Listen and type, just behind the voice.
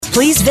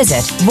please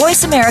visit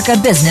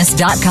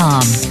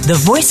voiceamericabusiness.com. The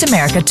Voice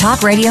America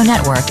Talk Radio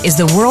Network is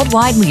the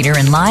worldwide leader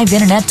in live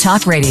Internet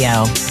talk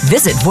radio.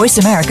 Visit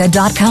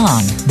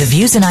voiceamerica.com. The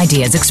views and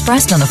ideas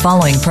expressed on the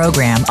following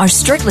program are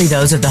strictly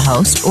those of the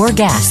host or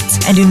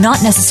guests and do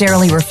not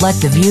necessarily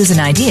reflect the views and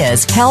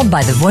ideas held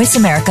by the Voice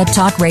America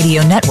Talk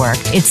Radio Network,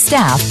 its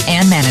staff,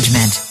 and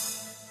management.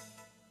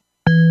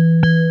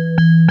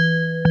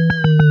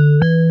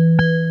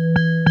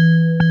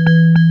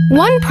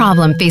 One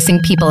problem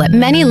facing people at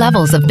many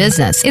levels of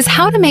business is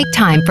how to make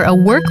time for a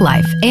work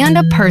life and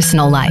a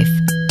personal life.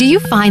 Do you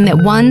find that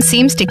one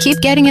seems to keep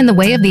getting in the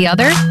way of the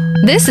other?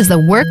 This is the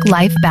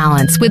Work-Life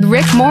Balance with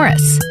Rick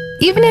Morris.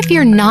 Even if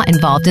you're not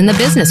involved in the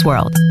business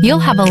world, you'll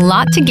have a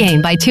lot to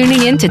gain by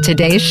tuning in to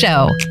today's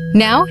show.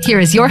 Now, here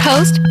is your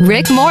host,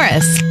 Rick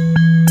Morris.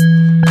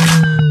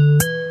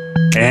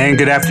 And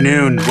good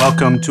afternoon.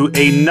 Welcome to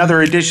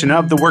another edition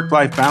of the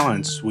Work-Life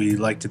Balance. We'd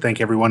like to thank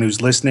everyone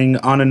who's listening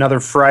on another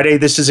Friday.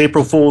 This is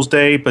April Fool's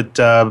Day, but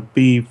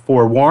be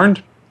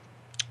forewarned,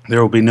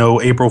 there will be no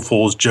April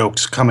Fool's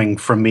jokes coming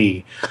from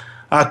me.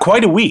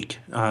 Quite a week.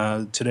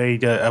 Today,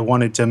 I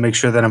wanted to make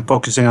sure that I'm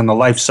focusing on the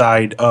life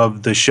side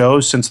of the show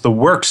since the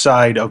work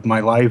side of my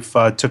life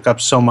took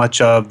up so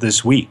much of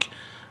this week.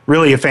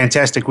 Really a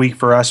fantastic week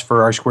for us,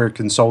 for R-Squared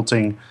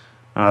Consulting.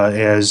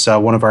 As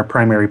one of our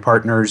primary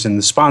partners and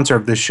the sponsor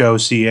of this show,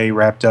 CA,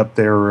 wrapped up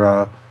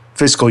their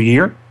fiscal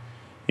year.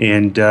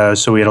 And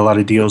so we had a lot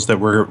of deals that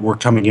were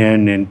coming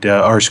in, and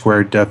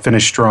R-Squared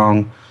finished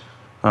strong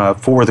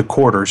for the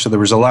quarter. So there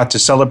was a lot to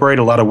celebrate,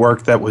 a lot of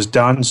work that was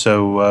done.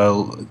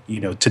 So,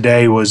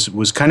 today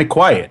was kind of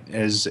quiet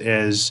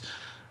as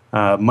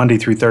Monday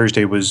through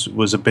Thursday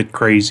was a bit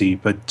crazy.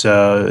 But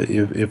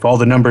if all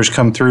the numbers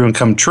come through and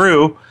come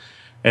true,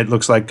 it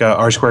looks like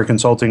R-Squared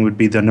Consulting would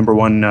be the number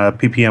one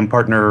PPM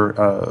partner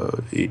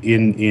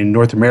in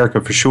North America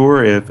for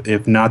sure,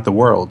 if not the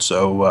world.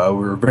 So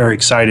we're very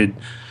excited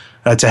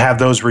to have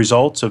those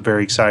results. I'm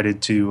very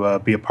excited to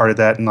be a part of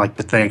that, and like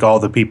to thank all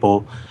the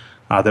people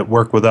that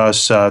work with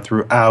us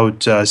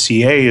throughout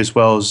CA, as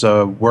well as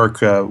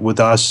work with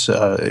us,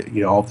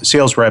 all the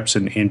sales reps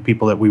and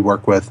people that we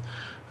work with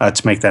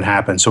to make that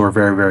happen. So we're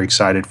very, very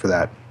excited for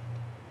that.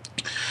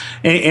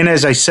 And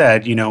as I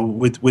said,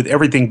 with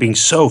everything being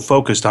so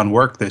focused on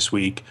work this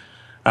week,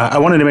 I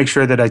wanted to make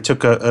sure that I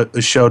took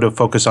a show to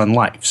focus on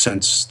life,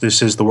 since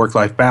this is the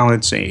work-life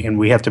balance, and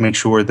we have to make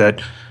sure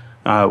that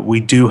we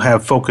do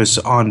have focus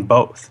on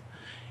both.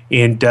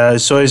 And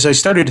so as I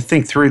started to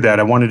think through that,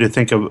 I wanted to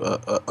think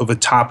of a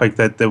topic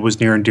that was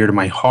near and dear to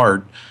my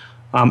heart,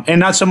 and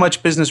not so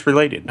much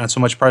business-related, not so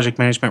much project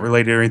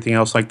management-related or anything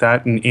else like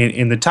that.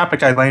 And the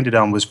topic I landed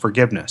on was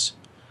forgiveness,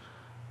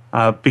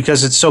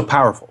 because it's so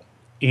powerful.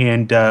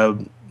 And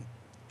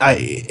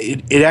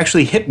it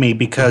actually hit me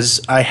because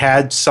I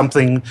had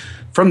something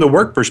from the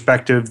work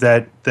perspective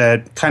that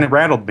kind of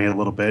rattled me a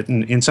little bit.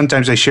 And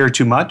sometimes I share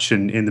too much,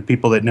 and the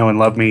people that know and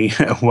love me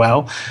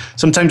well,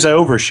 sometimes I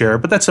overshare.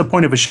 But that's the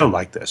point of a show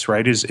like this,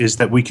 right, is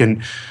that we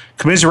can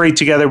commiserate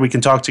together, we can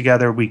talk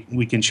together,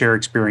 we can share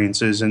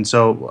experiences. And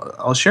so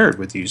I'll share it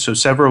with you. So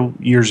several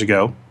years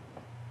ago,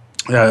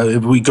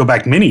 if we go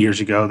back many years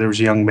ago, there was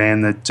a young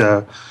man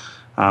that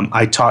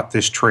I taught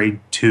this trade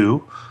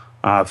to.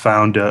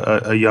 Found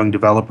a young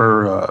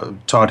developer,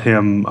 taught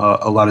him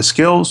a lot of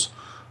skills,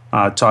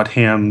 taught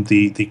him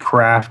the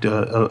craft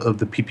of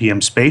the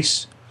PPM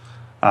space.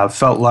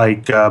 Felt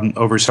like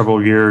over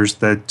several years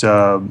that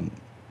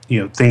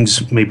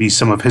things, maybe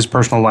some of his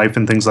personal life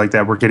and things like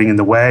that, were getting in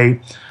the way.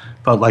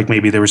 Felt like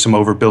maybe there was some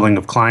overbilling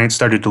of clients.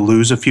 Started to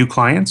lose a few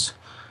clients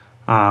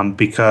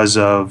because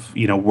of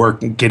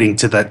work getting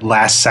to that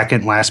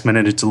last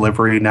minute of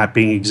delivery, not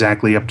being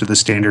exactly up to the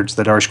standards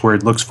that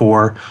R-Squared looks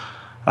for.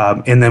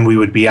 And then we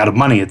would be out of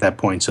money at that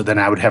point. So then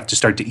I would have to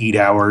start to eat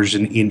hours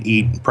and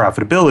eat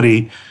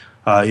profitability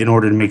in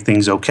order to make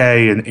things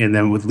okay. And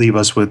then it would leave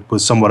us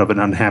with somewhat of an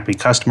unhappy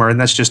customer. And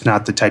that's just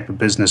not the type of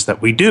business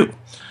that we do.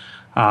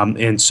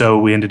 And so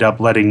we ended up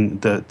letting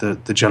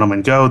the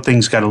gentleman go.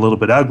 Things got a little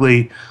bit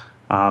ugly.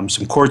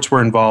 Some courts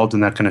were involved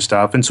and that kind of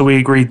stuff. And so we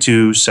agreed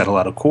to settle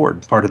out of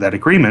court. Part of that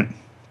agreement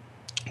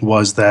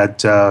was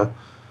that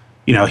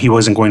he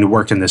wasn't going to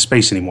work in this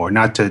space anymore.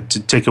 Not to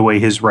take away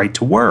his right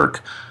to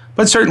work,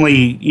 but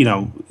certainly,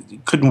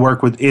 couldn't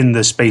work within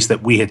the space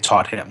that we had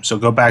taught him. So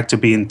go back to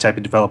being the type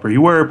of developer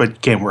you were, but you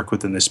can't work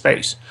within this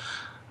space.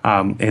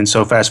 And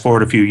so fast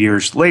forward a few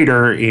years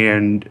later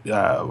and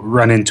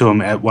run into him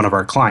at one of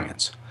our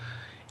clients.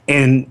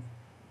 And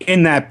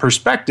in that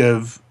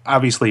perspective,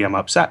 obviously I'm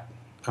upset.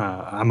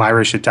 I'm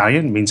Irish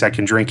Italian, means I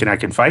can drink and I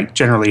can fight.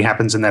 Generally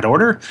happens in that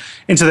order.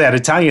 And so that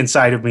Italian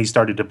side of me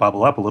started to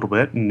bubble up a little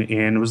bit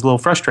and was a little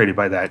frustrated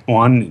by that.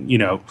 One,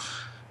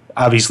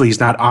 obviously, he's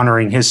not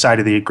honoring his side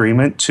of the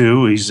agreement.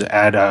 Two, he's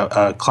at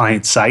a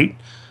client site,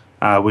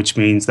 which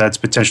means that's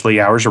potentially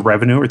hours of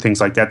revenue or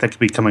things like that could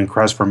be coming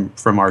across from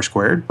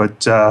R-Squared.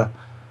 But, I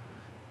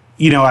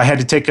had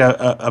to take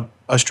a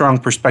strong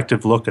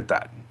perspective look at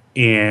that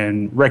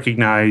and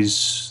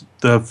recognize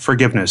the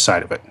forgiveness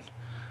side of it.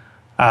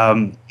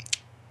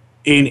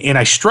 And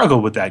I struggle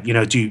with that.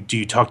 Do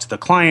you talk to the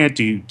client?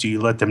 Do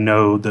you let them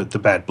know the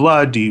bad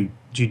blood? Do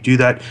you do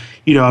that?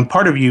 And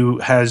part of you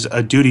has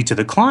a duty to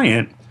the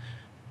client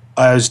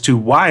as to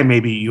why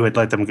maybe you had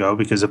let them go,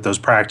 because if those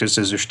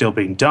practices are still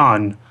being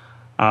done,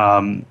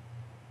 that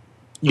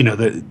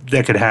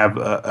could have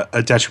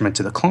a detriment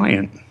to the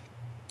client.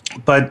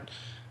 But,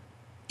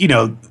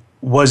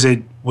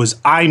 was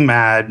I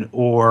mad,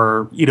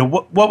 or,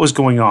 what was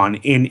going on?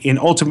 And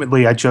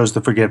ultimately I chose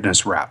the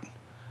forgiveness route.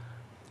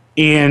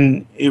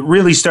 And it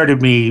really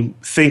started me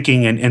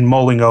thinking and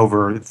mulling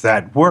over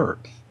that word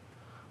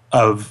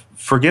of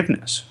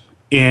forgiveness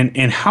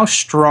and how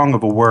strong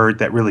of a word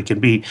that really can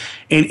be.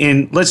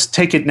 And let's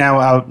take it now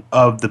out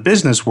of the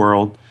business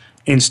world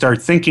and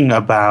start thinking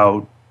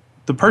about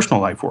the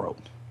personal life world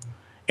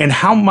and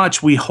how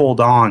much we hold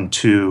on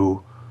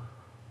to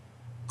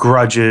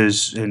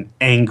grudges and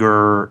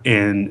anger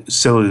and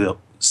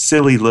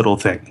silly little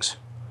things.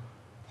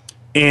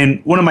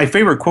 And one of my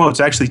favorite quotes,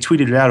 I actually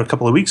tweeted it out a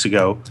couple of weeks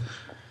ago,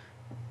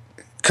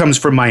 comes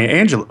from Maya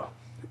Angelou.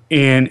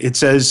 And it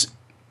says,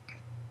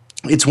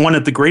 it's one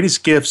of the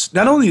greatest gifts,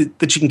 not only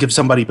that you can give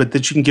somebody, but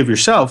that you can give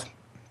yourself.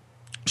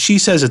 She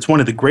says it's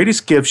one of the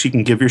greatest gifts you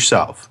can give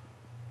yourself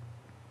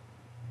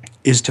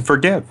is to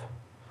forgive.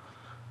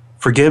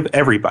 Forgive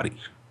everybody.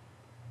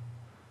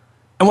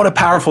 And what a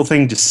powerful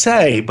thing to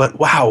say, but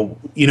wow,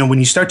 when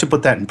you start to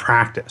put that in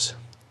practice.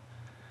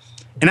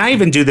 And I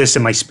even do this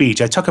in my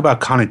speech. I talk about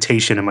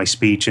connotation in my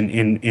speech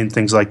and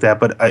things like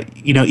that. But,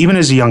 even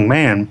as a young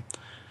man,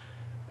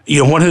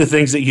 one of the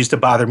things that used to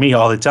bother me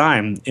all the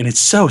time, and it's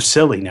so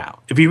silly now.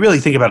 If you really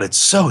think about it, it's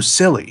so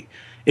silly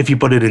if you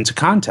put it into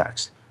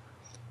context.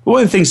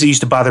 One of the things that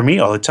used to bother me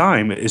all the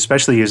time,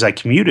 especially as I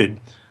commuted,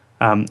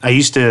 I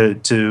used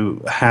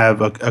to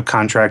have a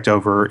contract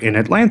over in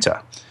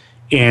Atlanta.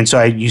 And so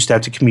I used to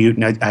have to commute,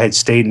 and I had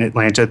stayed in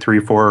Atlanta 3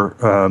 or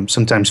 4,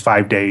 sometimes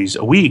 5 days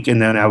a week, and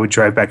then I would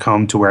drive back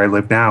home to where I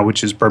live now,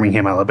 which is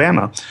Birmingham,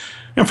 Alabama.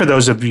 And for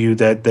those of you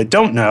that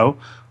don't know,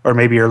 or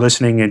maybe are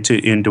listening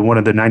into one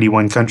of the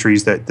 91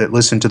 countries that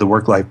listen to the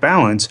work-life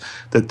balance,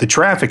 that the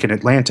traffic in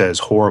Atlanta is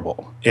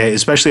horrible,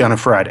 especially on a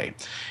Friday.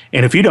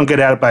 And if you don't get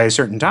out by a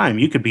certain time,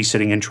 you could be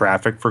sitting in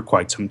traffic for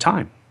quite some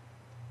time.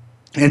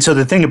 And so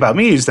the thing about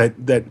me is that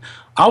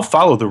I'll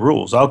follow the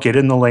rules. I'll get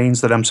in the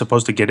lanes that I'm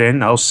supposed to get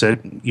in. I'll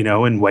sit,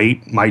 and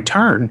wait my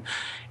turn.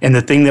 And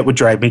the thing that would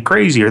drive me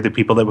crazy are the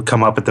people that would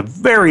come up at the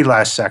very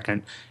last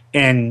second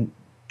and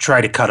try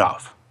to cut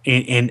off.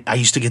 And I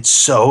used to get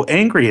so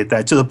angry at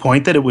that, to the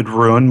point that it would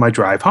ruin my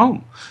drive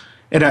home.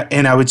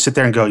 And I would sit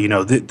there and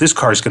go, this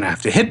car is going to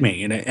have to hit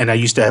me. And I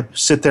used to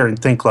sit there and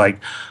think like,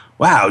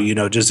 wow,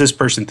 does this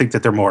person think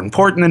that they're more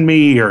important than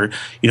me? Or,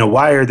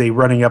 why are they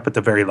running up at the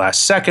very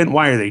last second?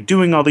 Why are they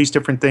doing all these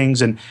different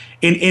things? And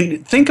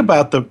think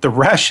about the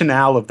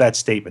rationale of that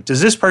statement.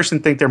 Does this person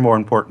think they're more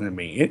important than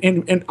me?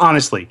 And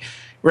honestly,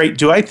 right,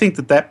 do I think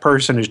that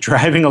person is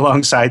driving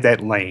alongside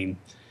that lane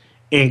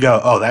and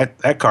go, oh,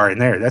 that car in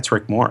there, that's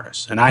Rick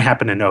Morris, and I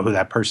happen to know who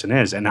that person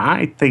is, and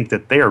I think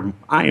that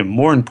I am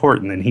more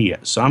important than he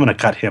is, so I'm going to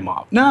cut him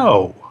off?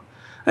 No.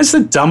 That's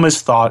the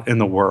dumbest thought in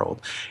the world.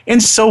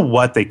 And so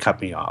what? They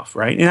cut me off,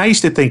 right? And I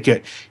used to think,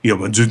 man,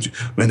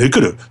 they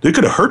could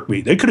have hurt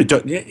me. They could have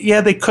done,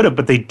 yeah, they could have,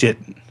 but they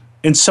didn't.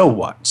 And so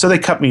what? So they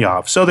cut me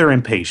off. So they're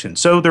impatient.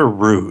 So they're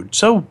rude.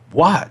 So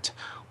what?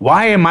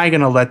 Why am I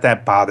going to let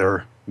that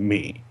bother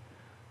me?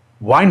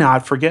 Why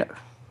not forgive?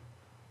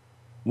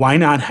 Why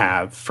not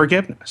have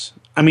forgiveness?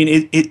 I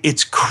mean,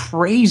 it's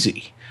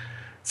crazy,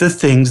 the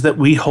things that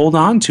we hold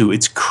on to.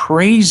 It's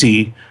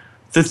crazy,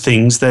 the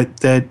things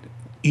that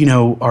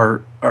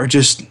are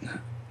just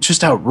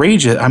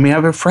outrageous. I mean, I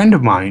have a friend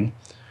of mine,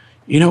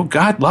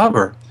 God love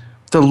her.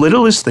 The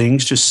littlest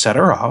things just set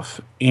her off,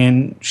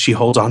 and she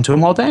holds on to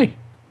them all day.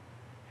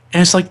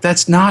 And it's like,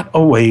 that's not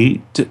a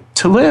way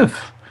to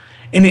live.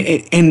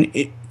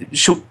 And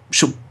she'll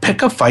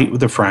pick a fight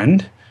with a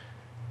friend.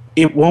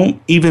 It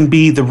won't even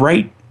be the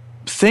right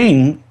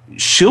thing.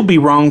 She'll be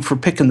wrong for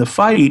picking the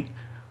fight,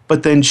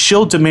 but then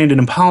she'll demand an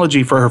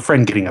apology for her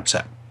friend getting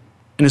upset.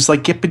 And it's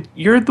like, yeah, but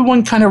you're the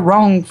one kind of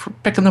wrong for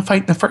picking the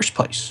fight in the first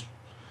place.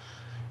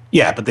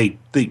 Yeah, but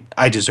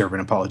I deserve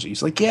an apology.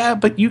 He's like, yeah,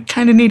 but you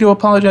kind of need to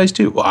apologize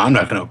too. Well, I'm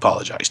not going to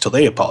apologize till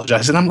they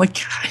apologize. And I'm like,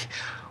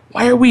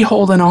 why are we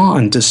holding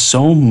on to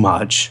so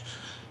much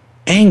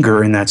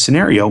anger in that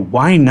scenario?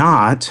 Why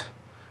not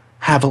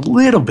have a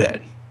little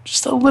bit,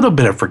 just a little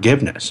bit of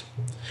forgiveness?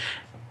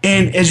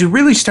 And as you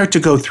really start to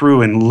go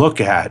through and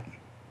look at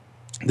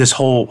this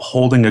whole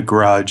holding a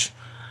grudge,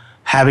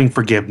 having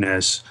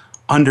forgiveness,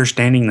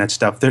 understanding that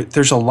stuff,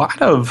 there's a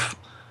lot of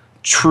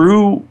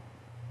true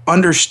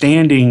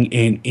understanding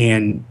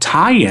and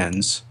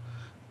tie-ins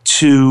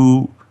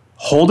to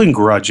holding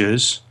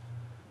grudges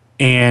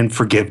and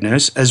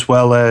forgiveness, as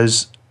well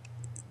as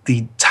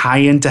the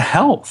tie-in to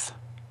health.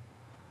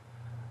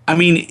 I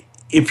mean,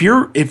 if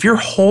you're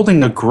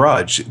holding a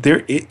grudge,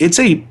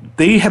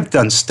 they have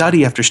done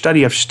study after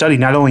study after study,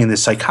 not only in the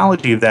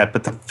psychology of that,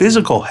 but the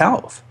physical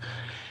health.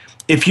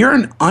 If you're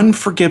an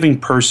unforgiving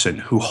person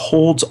who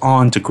holds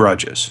on to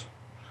grudges,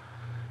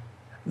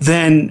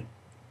 then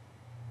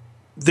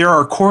there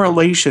are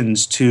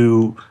correlations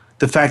to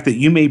the fact that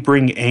you may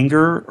bring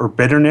anger or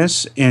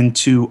bitterness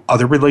into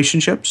other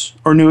relationships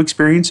or new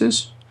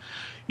experiences.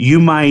 You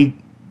might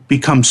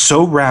become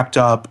so wrapped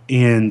up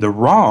in the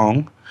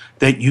wrong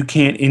that you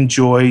can't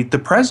enjoy the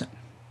present.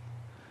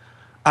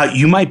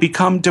 You might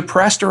become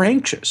depressed or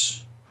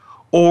anxious.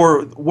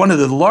 Or one of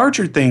the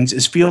larger things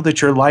is feel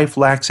that your life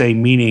lacks a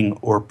meaning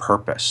or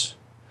purpose.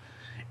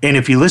 And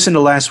if you listen to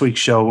last week's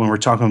show when we're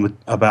talking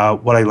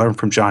about what I learned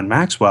from John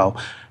Maxwell,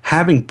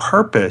 having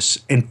purpose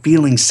and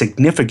feeling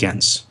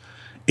significance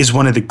is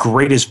one of the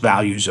greatest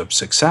values of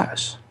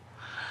success.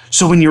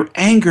 So when you're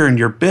angry and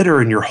you're bitter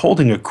and you're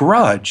holding a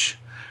grudge,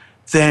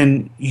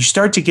 then you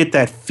start to get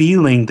that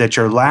feeling that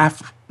your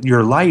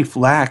life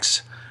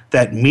lacks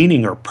that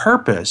meaning or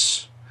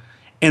purpose,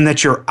 and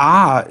that you're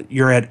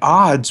at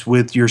odds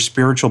with your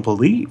spiritual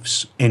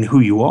beliefs and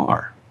who you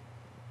are.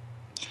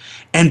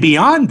 And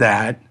beyond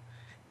that,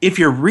 if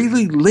you're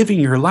really living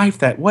your life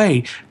that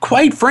way,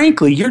 quite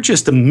frankly, you're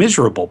just a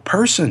miserable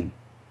person.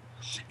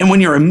 And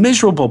when you're a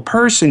miserable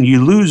person,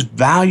 you lose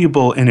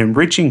valuable and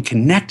enriching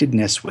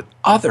connectedness with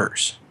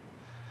others.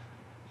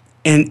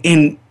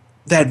 And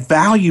that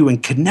value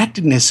and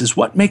connectedness is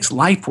what makes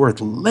life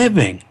worth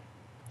living.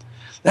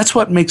 That's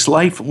what makes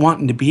life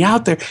wanting to be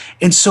out there.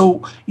 And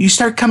so you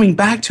start coming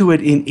back to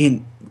it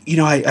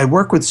I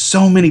work with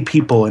so many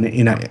people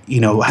and I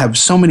have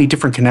so many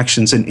different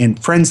connections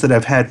and friends that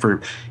I've had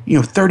for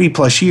 30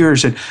 plus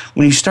years. And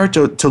when you start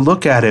to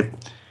look at it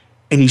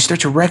and you start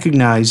to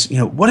recognize,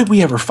 what did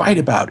we ever fight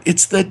about?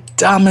 It's the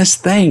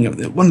dumbest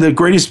thing. One of the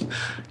greatest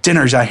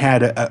dinners I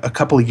had a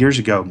couple of years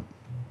ago,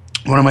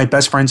 one of my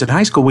best friends in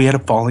high school, we had a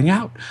falling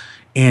out.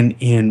 And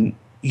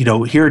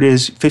here it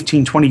is,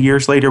 15, 20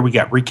 years later, we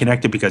got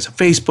reconnected because of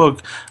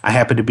Facebook. I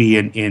happened to be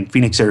in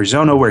Phoenix,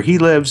 Arizona, where he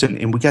lives,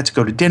 and we got to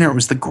go to dinner. It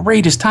was the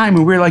greatest time.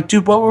 And we were like,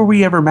 dude, what were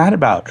we ever mad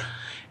about?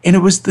 And it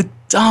was the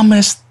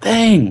dumbest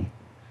thing.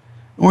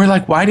 And we're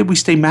like, why did we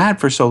stay mad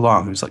for so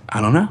long? He was like,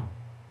 I don't know.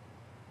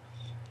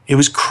 It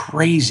was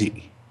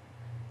crazy.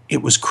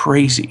 It was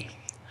crazy.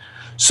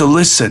 So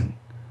listen,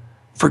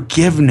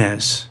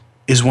 forgiveness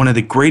is one of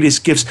the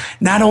greatest gifts.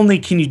 Not only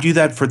can you do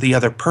that for the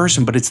other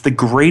person, but it's the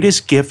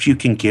greatest gift you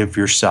can give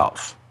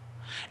yourself.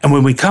 And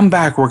when we come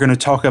back, we're going to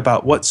talk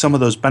about what some of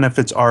those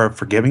benefits are of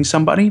forgiving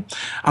somebody.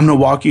 I'm going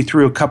to walk you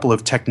through a couple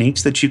of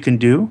techniques that you can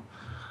do.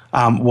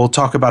 We'll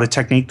talk about a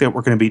technique that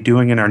we're going to be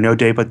doing in our No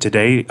Day But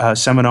Today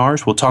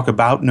seminars. We'll talk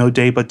about No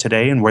Day But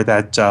Today and where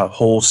that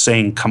whole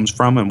saying comes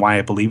from and why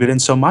I believe it in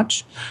so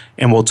much.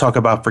 And we'll talk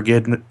about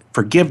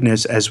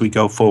forgiveness as we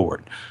go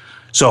forward.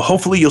 So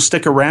hopefully you'll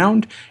stick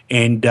around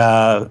and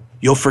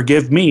you'll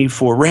forgive me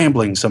for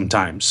rambling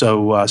sometimes.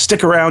 So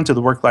stick around to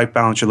the Work-Life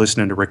Balance. You're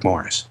listening to Rick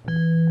Morris.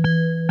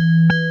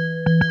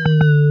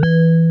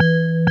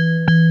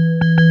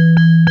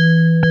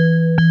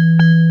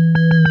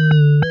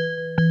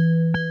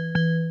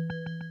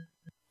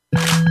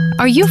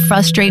 Are you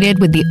frustrated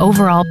with the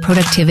overall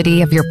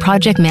productivity of your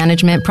project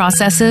management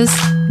processes?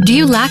 Do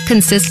you lack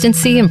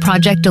consistency in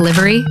project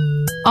delivery?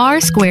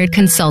 R-Squared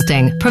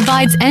Consulting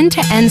provides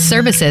end-to-end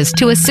services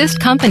to assist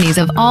companies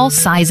of all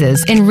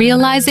sizes in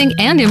realizing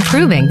and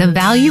improving the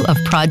value of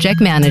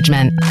project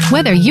management.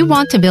 Whether you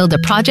want to build a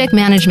project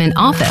management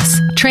office,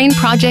 train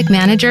project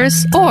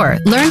managers, or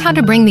learn how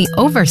to bring the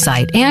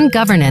oversight and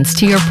governance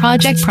to your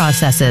project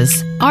processes,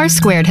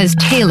 R-Squared has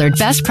tailored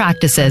best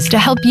practices to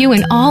help you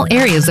in all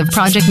areas of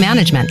project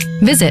management.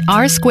 Visit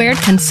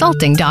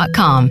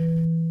rsquaredconsulting.com.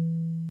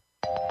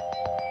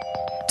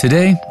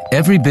 Today,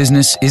 every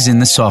business is in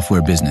the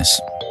software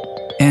business,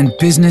 and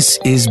business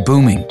is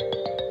booming.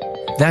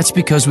 That's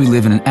because we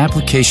live in an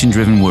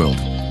application-driven world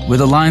where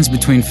the lines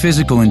between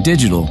physical and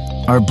digital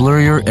are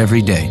blurrier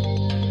every day.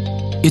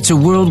 It's a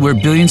world where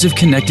billions of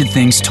connected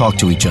things talk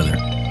to each other,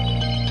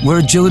 where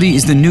agility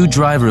is the new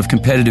driver of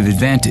competitive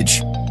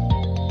advantage,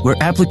 where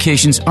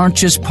applications aren't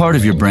just part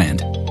of your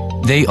brand,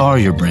 they are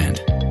your brand.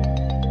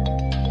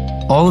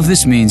 All of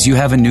this means you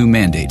have a new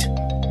mandate.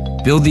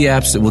 Build the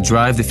apps that will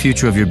drive the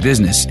future of your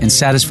business and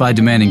satisfy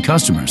demanding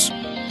customers,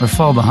 or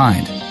fall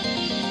behind.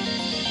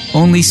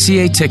 Only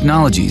CA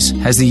Technologies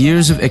has the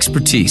years of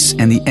expertise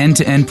and the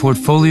end-to-end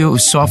portfolio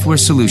of software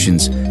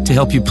solutions to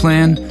help you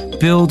plan,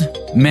 build,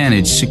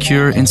 manage,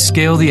 secure, and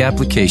scale the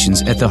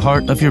applications at the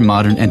heart of your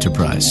modern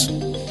enterprise.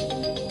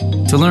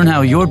 To learn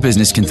how your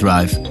business can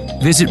thrive,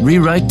 visit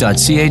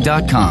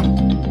rewrite.ca.com,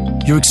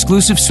 your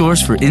exclusive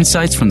source for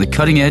insights from the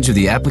cutting edge of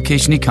the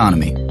application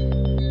economy.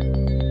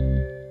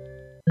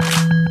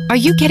 Are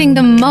you getting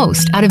the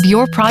most out of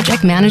your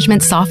project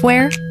management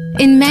software?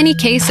 In many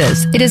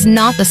cases, it is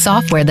not the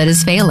software that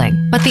is failing,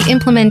 but the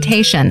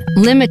implementation,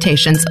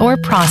 limitations, or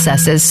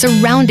processes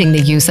surrounding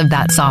the use of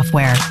that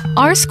software.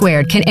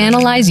 R-Squared can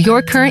analyze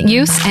your current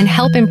use and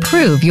help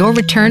improve your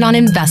return on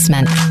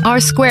investment.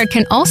 R-Squared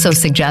can also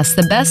suggest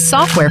the best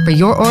software for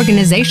your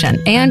organization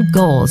and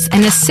goals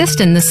and assist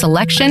in the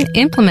selection,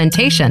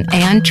 implementation,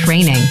 and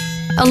training.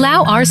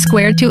 Allow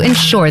R-Squared to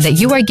ensure that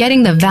you are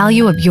getting the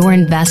value of your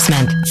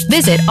investment.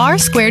 Visit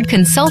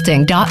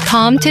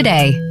rsquaredconsulting.com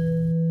today.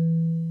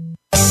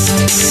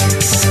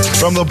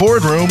 From the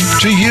boardroom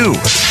to you,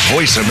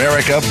 Voice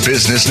America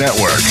Business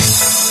Network.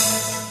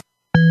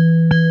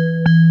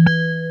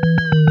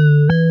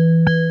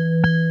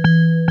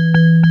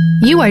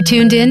 You are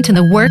tuned in to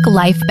the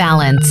Work-Life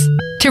Balance.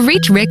 To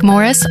reach Rick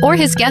Morris or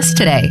his guest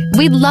today,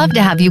 we'd love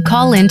to have you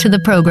call into the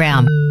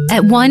program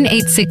at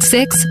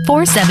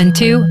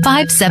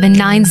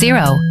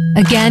 1-866-472-5790.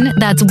 Again,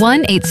 that's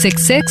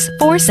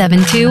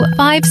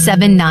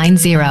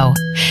 1-866-472-5790.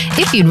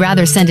 If you'd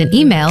rather send an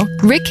email,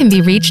 Rick can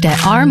be reached at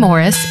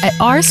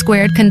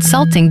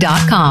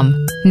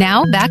rmorris@rsquaredconsulting.com.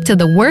 Now back to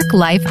the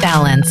Work-Life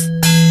Balance.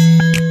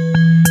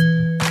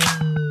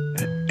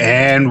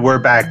 And we're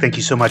back. Thank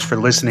you so much for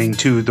listening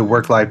to the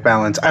Work-Life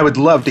Balance. I would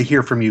love to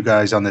hear from you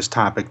guys on this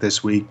topic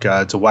this week.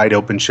 It's a wide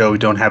open show. We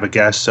don't have a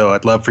guest, so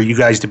I'd love for you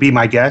guys to be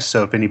my guests.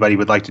 So if anybody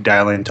would like to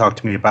dial in and talk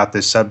to me about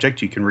this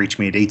subject, you can reach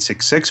me at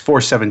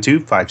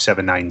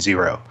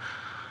 866-472-5790.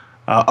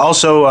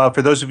 Also,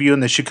 for those of you in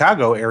the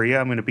Chicago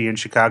area, I'm going to be in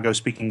Chicago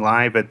speaking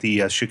live at the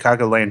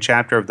Chicagoland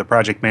chapter of the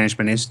Project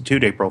Management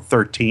Institute, April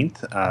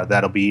 13th.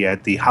 That'll be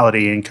at the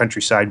Holiday Inn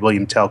Countryside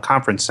William Tell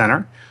Conference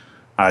Center.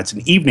 It's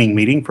an evening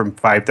meeting from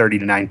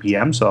 5:30 to 9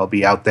 p.m., so I'll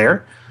be out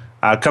there.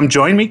 Come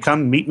join me.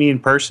 Come meet me in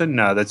person.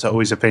 That's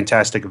always a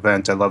fantastic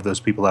event. I love those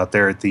people out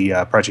there at the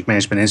Project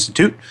Management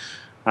Institute.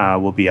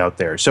 We'll be out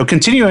there. So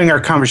continuing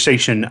our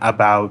conversation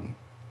about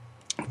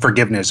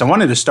forgiveness, I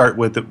wanted to start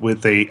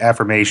with a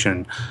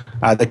affirmation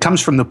that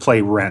comes from the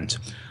play Rent.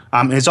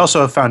 It's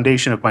also a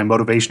foundation of my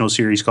motivational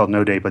series called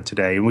No Day But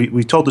Today. And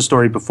we told the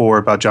story before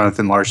about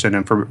Jonathan Larson.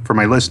 And for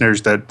my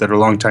listeners that are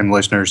longtime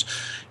listeners,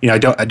 I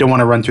don't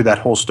want to run through that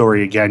whole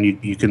story again.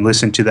 You can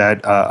listen to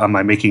that on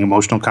my Making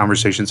Emotional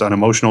Conversations on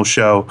Emotional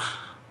show,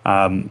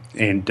 and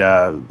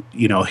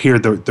hear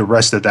the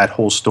rest of that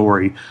whole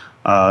story.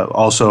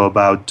 Also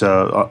about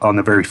on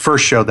the very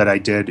first show that I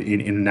did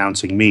in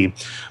announcing me.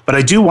 But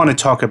I do want to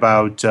talk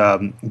about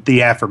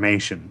the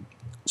affirmation.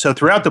 So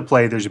throughout the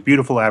play, there's a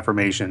beautiful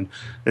affirmation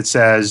that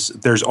says,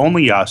 there's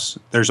only us,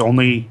 there's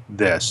only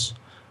this.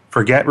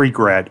 Forget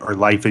regret, or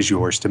life is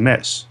yours to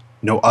miss.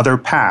 No other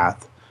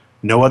path,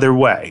 no other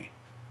way,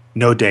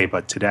 no day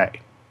but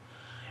today.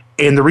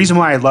 And the reason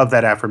why I love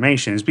that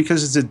affirmation is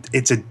because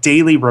it's a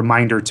daily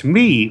reminder to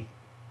me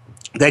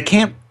that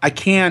I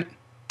can't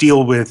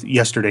deal with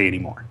yesterday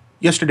anymore.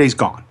 Yesterday's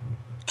gone.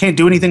 Can't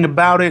do anything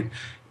about it,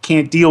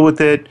 can't deal with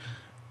it.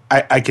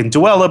 I can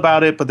dwell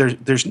about it, but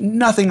there's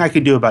nothing I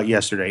can do about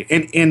yesterday.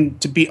 And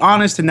to be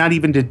honest, and not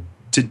even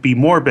to be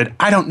morbid,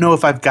 I don't know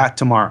if I've got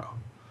tomorrow.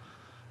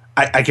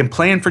 I can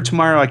plan for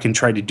tomorrow, I can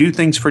try to do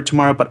things for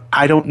tomorrow, but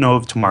I don't know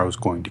if tomorrow's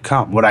going to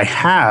come. What I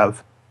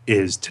have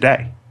is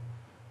today.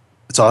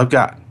 That's all I've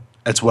got.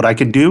 That's what I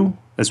can do.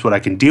 That's what I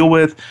can deal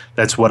with.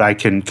 That's what I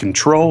can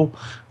control.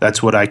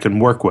 That's what I can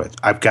work with.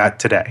 I've got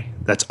today.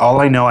 That's all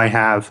I know I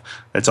have.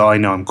 That's all I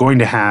know I'm going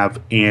to have.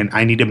 And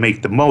I need to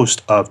make the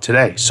most of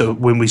today. So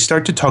when we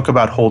start to talk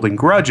about holding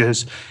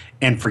grudges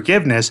and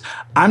forgiveness,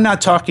 I'm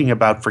not talking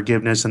about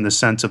forgiveness in the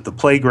sense of the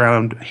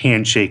playground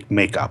handshake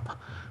makeup,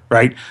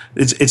 right?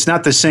 It's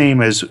not the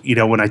same as,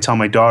 when I tell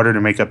my daughter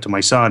to make up to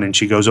my son and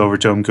she goes over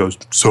to him and goes,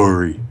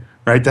 sorry,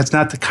 right? That's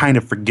not the kind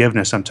of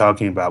forgiveness I'm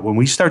talking about. When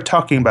we start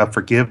talking about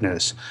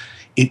forgiveness,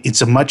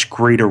 it's a much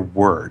greater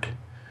word,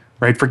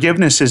 right?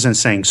 Forgiveness isn't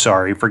saying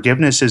sorry.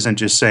 Forgiveness isn't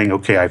just saying,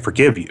 okay, I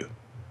forgive you,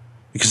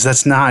 because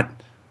that's not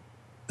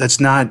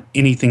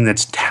anything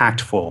that's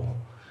tactful.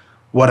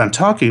 What I'm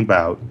talking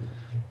about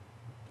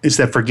is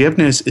that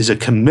forgiveness is a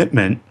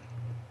commitment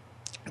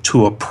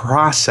to a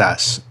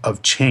process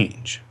of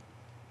change.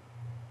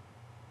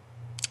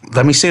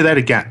 Let me say that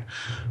again.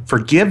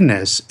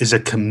 Forgiveness is a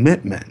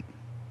commitment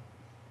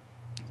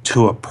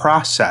to a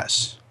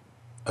process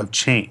of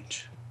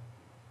change.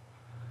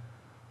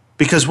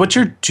 Because what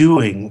you're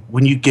doing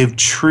when you give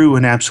true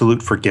and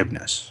absolute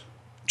forgiveness,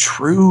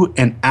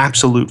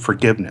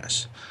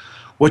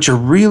 what you're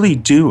really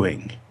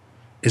doing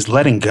is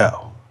letting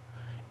go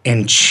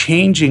and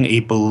changing a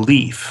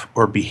belief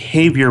or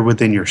behavior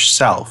within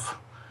yourself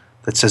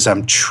that says,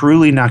 I'm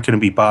truly not going to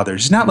be bothered.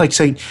 It's not like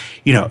saying,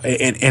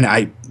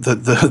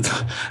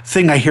 the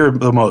thing I hear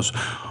the most,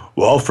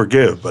 well, I'll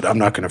forgive, but I'm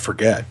not going to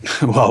forget.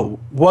 Well,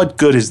 what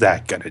good is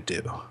that going to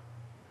do?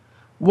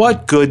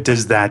 What good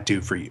does that do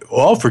for you?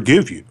 Well, I'll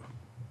forgive you,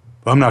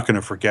 but I'm not going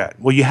to forget.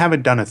 Well, you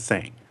haven't done a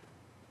thing.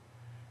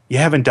 You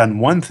haven't done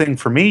one thing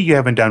for me. You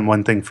haven't done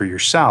one thing for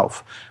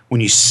yourself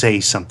when you say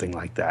something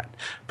like that.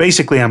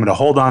 Basically, I'm going to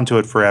hold on to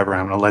it forever.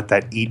 I'm going to let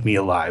that eat me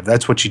alive.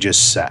 That's what you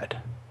just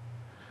said.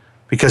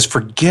 Because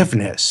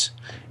forgiveness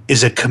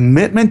is a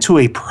commitment to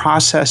a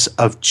process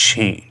of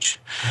change.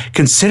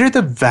 Consider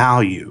the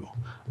value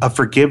of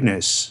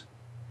forgiveness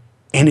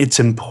and its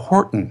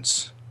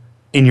importance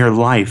in your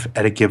life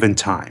at a given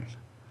time.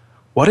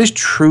 What does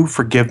true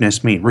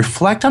forgiveness mean?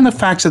 Reflect on the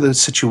facts of the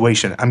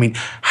situation. I mean,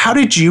 how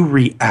did you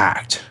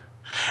react?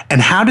 And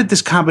how did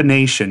this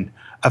combination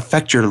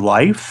affect your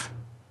life,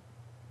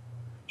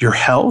 your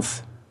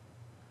health,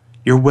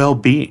 your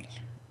well-being?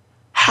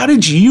 How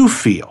did you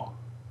feel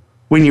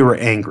when you were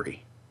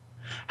angry?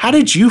 How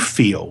did you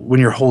feel when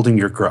you're holding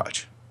your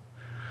grudge?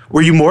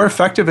 Were you more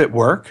effective at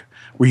work?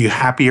 Were you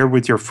happier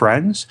with your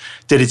friends?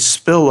 Did it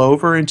spill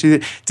over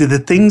did the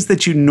things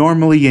that you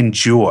normally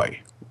enjoy,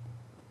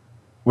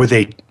 were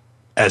they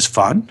as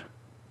fun?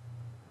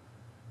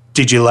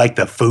 Did you like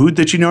the food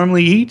that you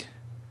normally eat?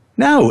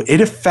 No,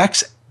 it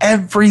affects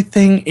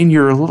everything in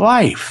your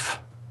life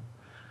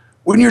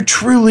when you're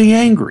truly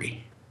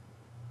angry,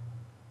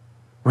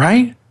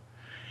 right?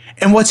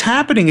 And what's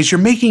happening is you're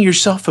making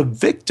yourself a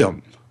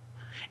victim,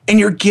 and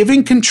you're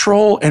giving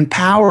control and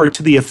power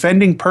to the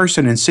offending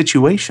person and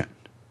situation.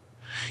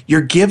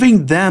 You're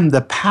giving them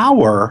the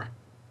power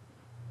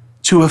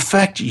to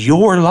affect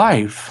your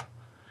life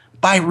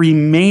by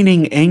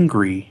remaining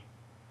angry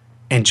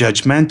and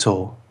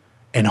judgmental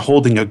and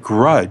holding a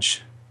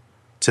grudge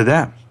to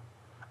them.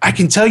 I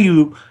can tell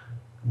you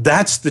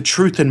that's the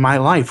truth in my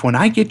life. When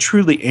I get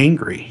truly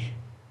angry,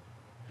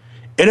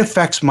 it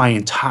affects my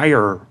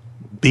entire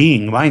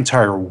being, my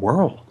entire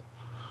world.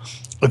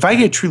 If I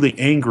get truly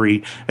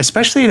angry,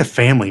 especially at a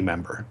family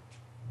member,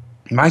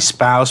 my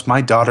spouse,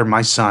 my daughter,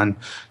 my son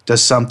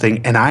does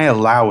something, and I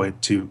allow it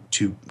to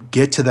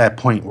get to that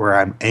point where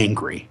I'm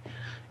angry,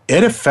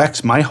 it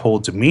affects my whole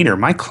demeanor.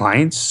 My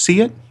clients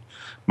see it,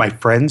 my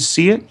friends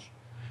see it,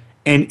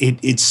 and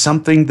it's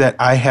something that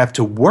I have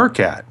to work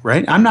at,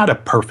 right? I'm not a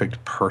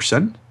perfect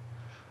person.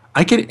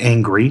 I get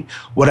angry.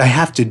 What I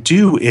have to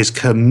do is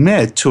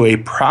commit to a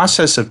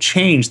process of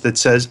change that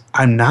says,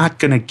 I'm not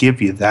going to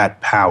give you that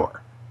power.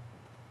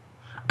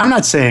 I'm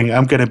not saying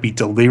I'm going to be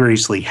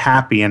deliriously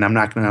happy and I'm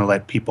not going to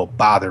let people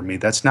bother me.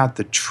 That's not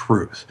the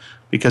truth,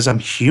 because I'm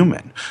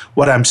human.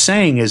 What I'm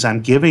saying is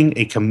I'm giving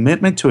a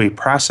commitment to a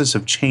process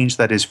of change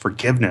that is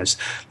forgiveness,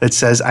 that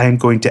says I am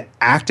going to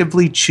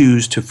actively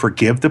choose to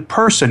forgive the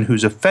person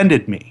who's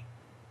offended me.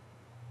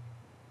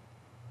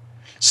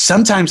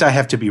 Sometimes I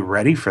have to be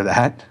ready for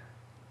that.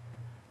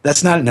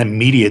 That's not an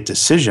immediate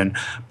decision,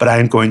 but I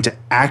am going to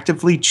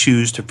actively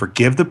choose to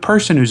forgive the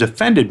person who's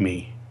offended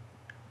me.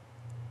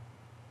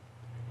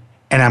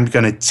 And I'm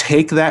going to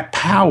take that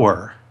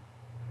power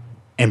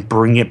and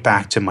bring it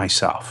back to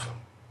myself.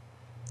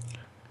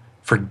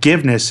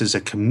 Forgiveness is a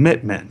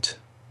commitment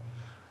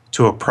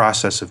to a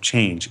process of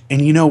change.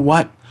 And you know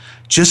what?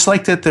 Just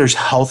like that there's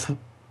health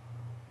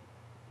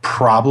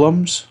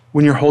problems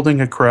when you're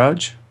holding a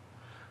grudge,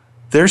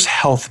 there's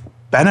health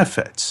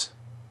benefits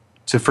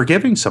to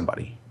forgiving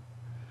somebody.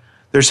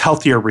 There's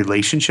healthier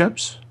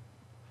relationships.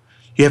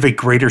 You have a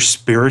greater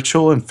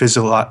spiritual and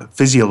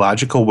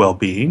physiological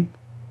well-being.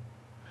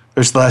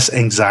 There's less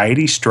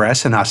anxiety,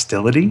 stress, and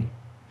hostility.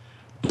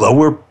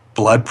 Lower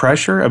blood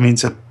pressure. I mean,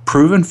 it's a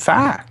proven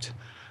fact.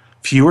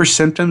 Fewer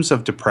symptoms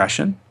of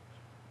depression.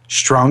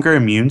 Stronger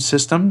immune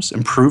systems.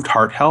 Improved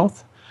heart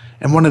health.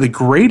 And one of the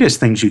greatest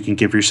things you can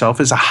give yourself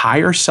is a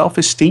higher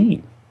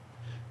self-esteem.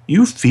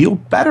 You feel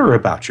better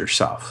about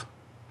yourself.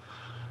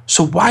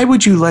 So why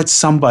would you let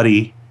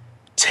somebody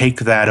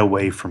take that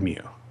away from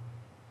you?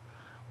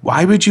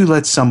 Why would you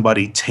let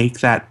somebody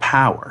take that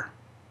power?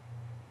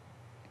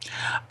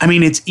 I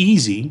mean, it's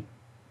easy,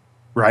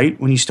 right?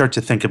 When you start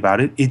to think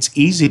about it, it's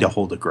easy to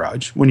hold a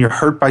grudge. When you're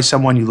hurt by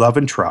someone you love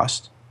and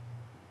trust,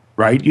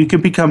 right? You can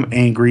become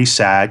angry,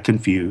 sad,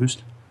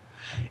 confused.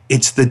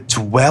 It's the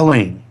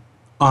dwelling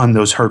on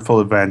those hurtful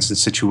events and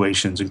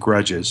situations and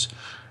grudges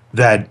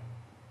that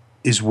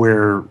is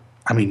where,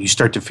 I mean, you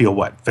start to feel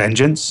what?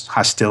 Vengeance,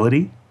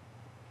 hostility,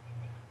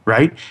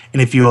 right?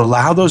 And if you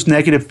allow those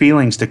negative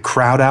feelings to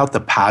crowd out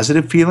the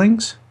positive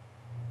feelings,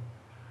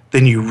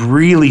 then you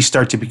really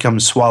start to become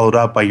swallowed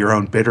up by your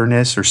own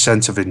bitterness or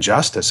sense of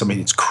injustice. I mean,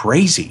 it's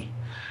crazy,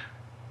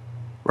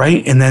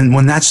 right? And then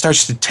when that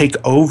starts to take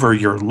over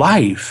your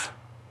life,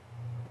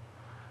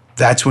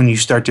 that's when you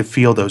start to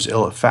feel those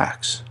ill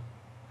effects.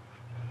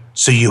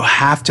 So you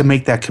have to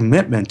make that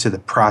commitment to the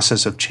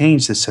process of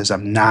change that says,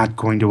 I'm not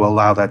going to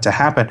allow that to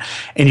happen.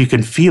 And you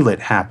can feel it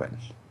happen.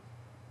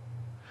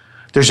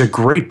 There's a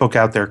great book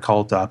out there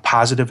called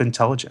Positive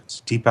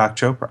Intelligence, Deepak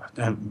Chopra.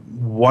 A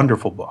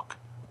wonderful book.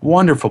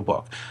 Wonderful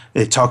book.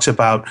 It talks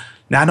about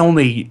not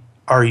only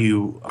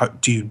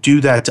do you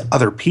do that to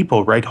other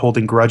people, right,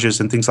 holding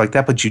grudges and things like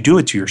that, but you do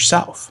it to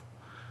yourself,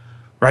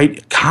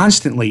 right?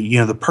 Constantly,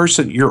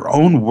 your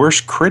own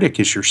worst critic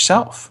is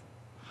yourself.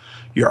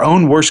 Your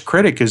own worst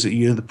critic is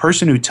the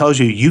person who tells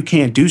you you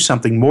can't do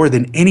something more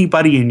than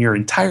anybody in your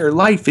entire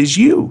life is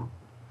you.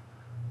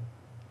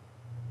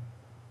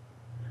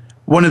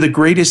 One of the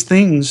greatest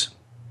things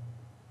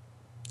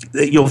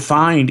that you'll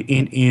find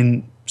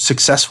in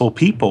successful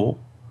people,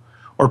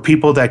 or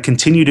people that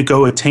continue to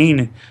go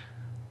attain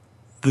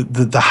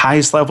the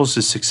highest levels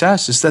of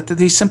success, is that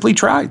they simply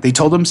tried. They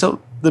told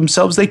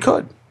themselves they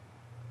could.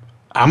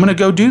 I'm going to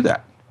go do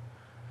that.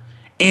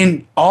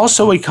 And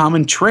also a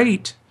common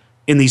trait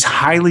in these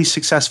highly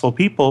successful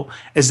people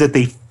is that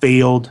they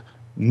failed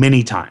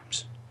many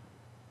times.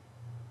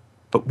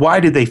 But why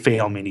did they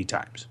fail many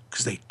times?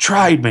 Because they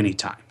tried many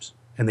times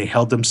and they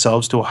held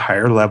themselves to a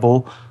higher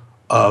level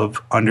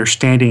of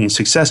understanding and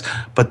success,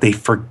 but they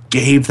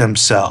forgave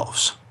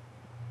themselves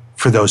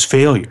for those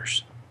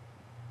failures.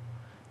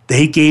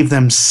 They gave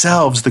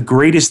themselves the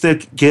greatest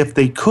gift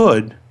they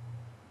could,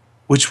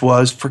 which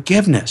was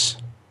forgiveness.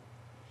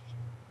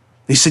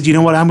 They said, you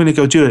know what, I'm going to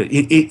go do it.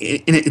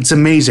 It's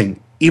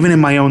amazing. Even in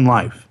my own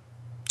life,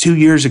 2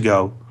 years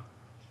ago,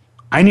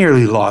 I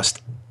nearly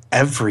lost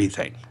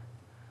everything.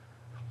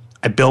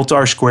 I built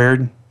R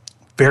Squared,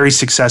 very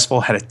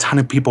successful, had a ton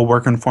of people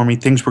working for me.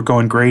 Things were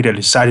going great. I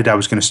decided I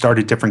was going to start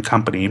a different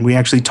company. And we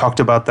actually talked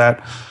about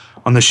that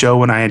on the show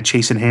when I had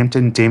Chasen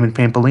Hampton and Damon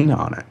Pampolina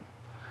on it.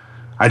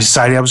 I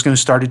decided I was going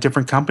to start a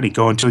different company,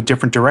 go into a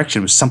different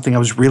direction. It was something I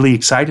was really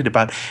excited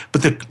about.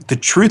 But the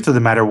truth of the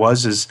matter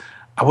is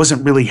I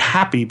wasn't really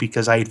happy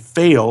because I had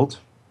failed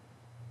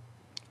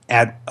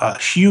at a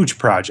huge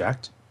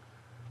project.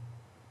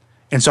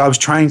 And so I was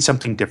trying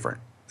something different.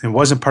 It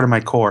wasn't part of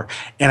my core.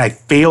 And I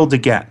failed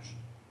again.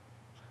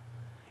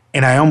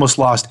 And I almost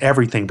lost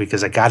everything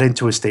because I got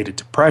into a state of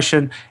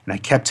depression and I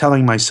kept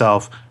telling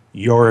myself,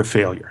 you're a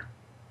failure.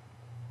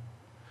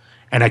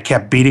 And I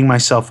kept beating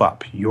myself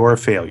up. You're a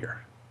failure.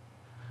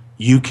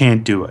 You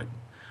can't do it.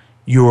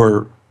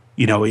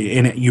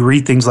 And you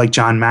read things like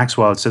John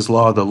Maxwell, it says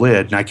law of the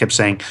lid. And I kept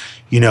saying,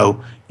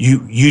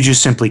 you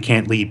just simply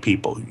can't lead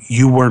people.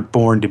 You weren't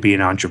born to be an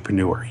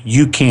entrepreneur.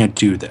 You can't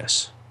do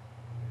this.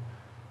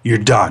 You're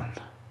done.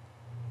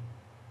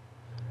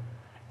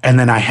 And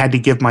then I had to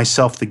give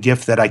myself the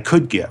gift that I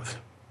could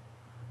give,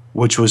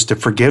 which was to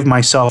forgive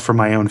myself for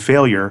my own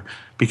failure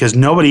because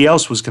nobody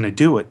else was going to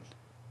do it.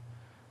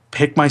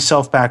 Pick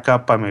myself back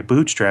up by my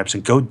bootstraps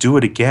and go do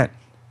it again.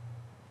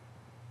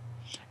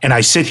 And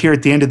I sit here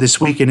at the end of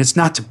this week, and it's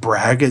not to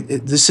brag.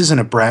 This isn't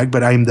a brag,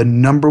 but I am the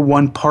number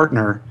one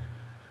partner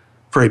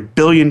for $1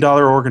 billion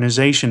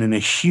organization in a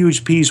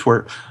huge piece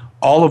where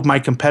all of my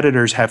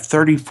competitors have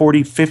 30,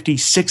 40, 50,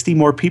 60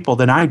 more people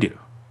than I do.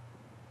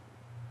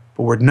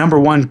 But we're number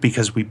one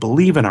because we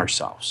believe in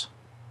ourselves.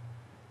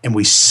 And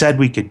we said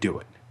we could do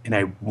it. And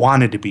I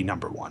wanted to be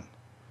number one.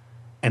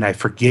 And I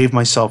forgave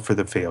myself for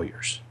the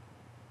failures.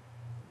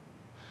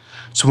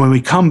 So when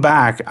we come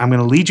back, I'm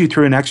going to lead you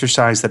through an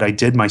exercise that I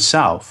did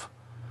myself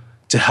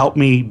to help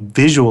me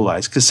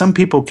visualize. Because some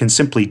people can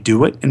simply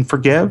do it and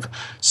forgive.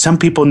 Some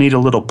people need a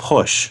little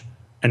push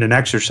and an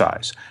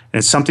exercise. And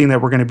it's something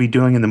that we're going to be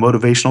doing in the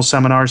motivational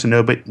seminars in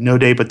No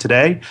Day But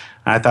Today.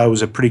 And I thought it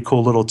was a pretty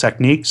cool little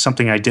technique,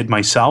 something I did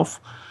myself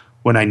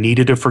when I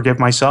needed to forgive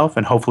myself,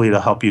 and hopefully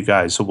it'll help you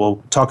guys. So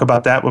we'll talk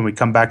about that when we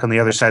come back on the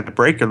other side of the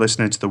break. You're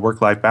listening to The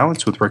Work-Life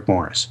Balance with Rick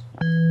Morris.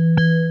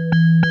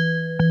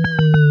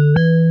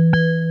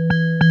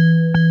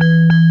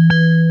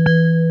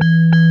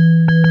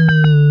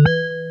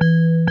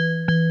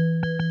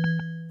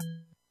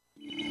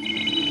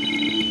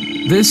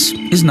 This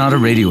is not a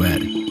radio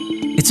ad.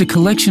 It's a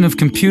collection of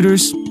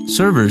computers,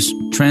 servers,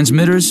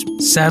 transmitters,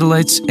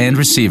 satellites, and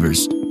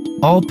receivers,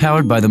 all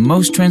powered by the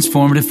most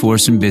transformative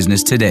force in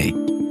business today,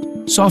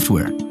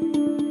 software.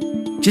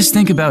 Just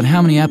think about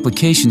how many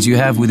applications you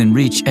have within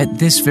reach at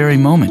this very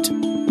moment.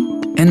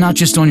 And not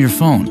just on your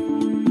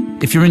phone.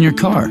 If you're in your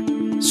car,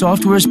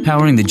 software is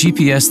powering the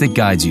GPS that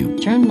guides you.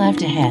 Turn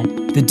left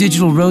ahead. The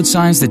digital road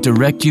signs that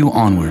direct you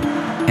onward,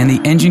 and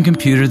the engine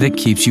computer that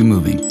keeps you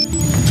moving.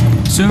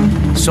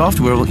 Soon,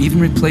 software will even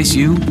replace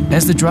you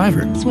as the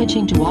driver.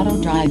 Switching to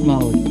auto drive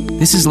mode.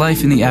 This is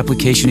life in the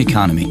application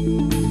economy,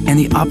 and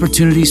the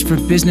opportunities for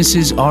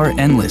businesses are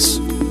endless,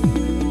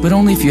 but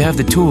only if you have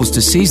the tools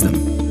to seize them.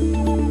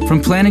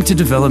 From planning to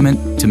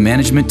development to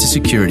management to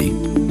security,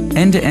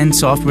 end-to-end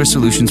software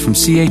solutions from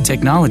CA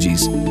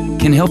Technologies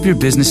can help your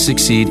business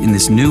succeed in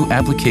this new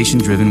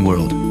application-driven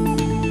world.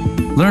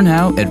 Learn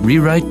how at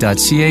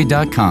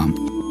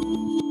rewrite.ca.com.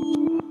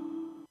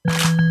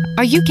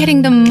 Are you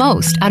getting the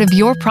most out of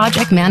your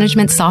project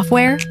management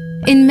software?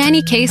 In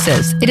many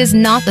cases, it is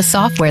not the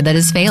software that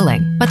is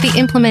failing, but the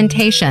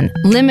implementation,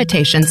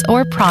 limitations,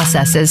 or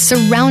processes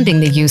surrounding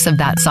the use of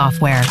that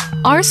software.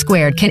 R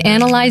Squared can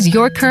analyze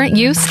your current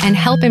use and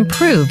help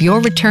improve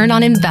your return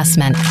on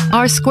investment.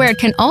 R Squared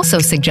can also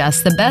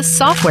suggest the best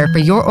software for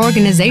your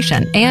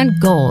organization and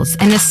goals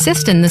and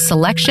assist in the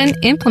selection,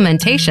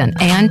 implementation,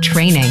 and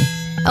training.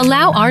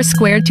 Allow R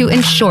Squared to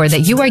ensure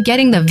that you are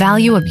getting the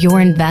value of your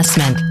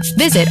investment.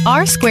 Visit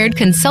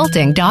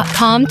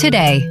rsquaredconsulting.com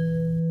today.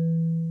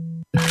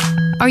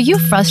 Are you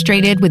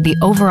frustrated with the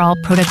overall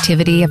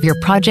productivity of your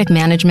project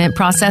management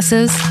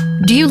processes?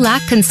 Do you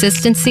lack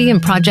consistency in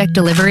project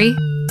delivery?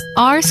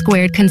 R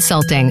Squared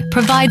Consulting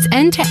provides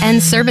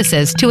end-to-end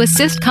services to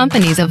assist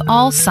companies of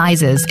all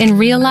sizes in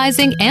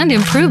realizing and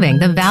improving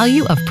the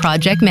value of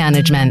project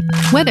management.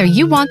 Whether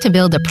you want to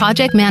build a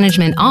project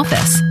management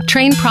office,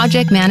 train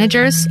project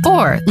managers,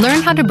 or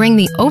learn how to bring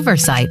the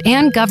oversight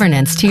and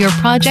governance to your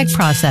project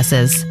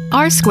processes,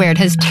 R Squared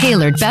has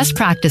tailored best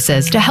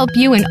practices to help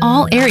you in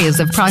all areas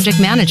of project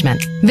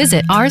management.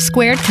 Visit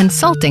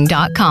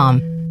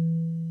rsquaredconsulting.com.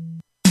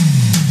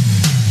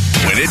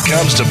 When it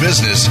comes to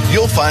business,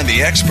 you'll find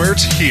the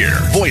experts here.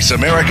 Voice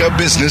America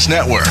Business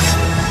Network.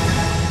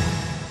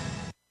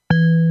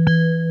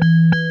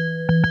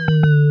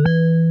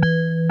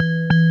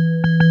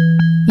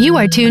 You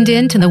are tuned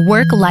in to the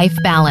Work-Life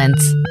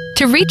Balance.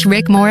 To reach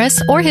Rick Morris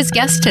or his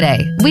guest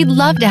today, we'd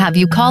love to have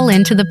you call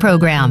in to the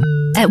program.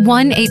 at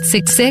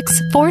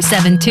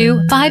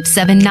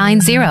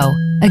 1-866-472-5790.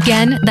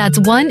 Again, that's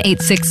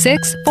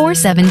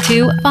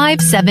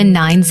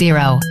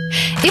 1-866-472-5790.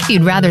 If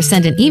you'd rather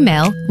send an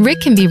email, Rick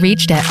can be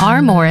reached at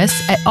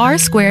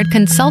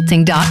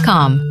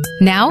rmorris@rsquaredconsulting.com.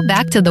 Now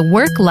back to the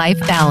work-life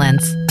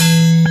balance.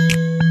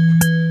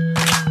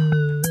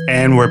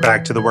 And we're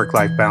back to the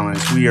work-life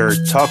balance. We are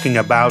talking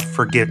about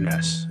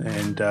forgiveness,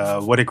 and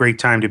what a great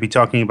time to be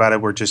talking about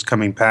it. We're just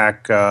coming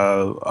back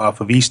off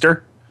of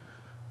Easter,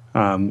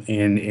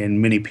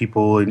 and many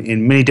people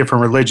in many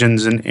different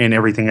religions and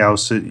everything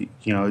else.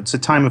 It's a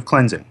time of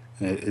cleansing.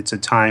 It's a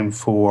time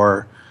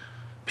for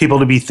people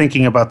to be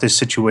thinking about this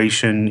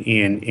situation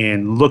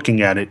and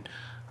looking at it.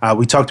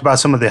 We talked about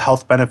some of the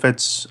health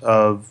benefits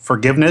of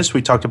forgiveness.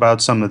 We talked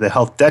about some of the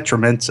health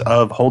detriments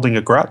of holding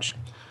a grudge.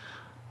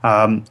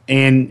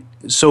 And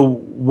so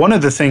one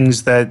of the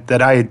things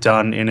that I had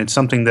done, and it's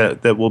something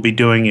that we'll be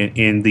doing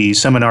in the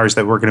seminars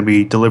that we're going to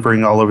be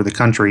delivering all over the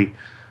country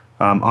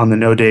on the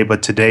No Day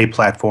But Today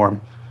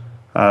platform,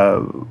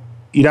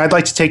 I'd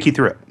like to take you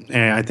through it.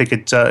 And I think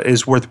it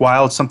is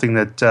worthwhile. It's something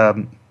that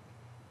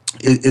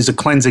is a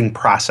cleansing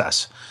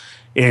process.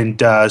 And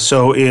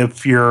so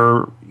if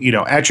you're,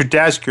 at your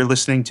desk, you're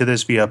listening to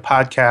this via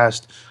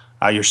podcast,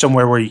 you're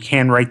somewhere where you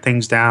can write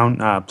things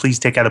down, please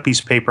take out a piece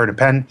of paper and a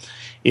pen.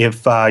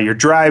 If you're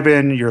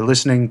driving, you're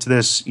listening to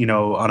this,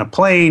 on a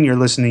plane, you're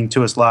listening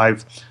to us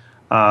live,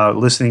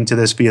 listening to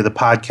this via the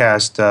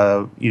podcast,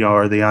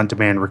 or the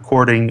on-demand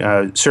recording,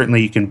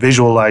 certainly you can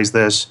visualize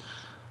this,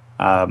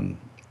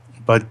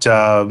 but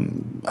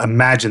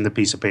imagine the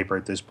piece of paper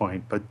at this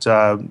point. But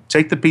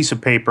take the piece of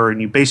paper,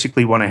 and you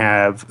basically want to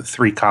have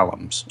 3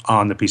 columns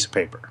on the piece of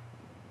paper.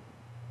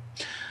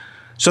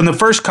 So in the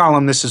first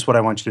column, this is what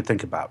I want you to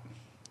think about.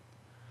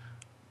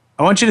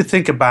 I want you to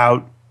think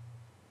about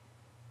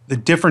the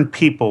different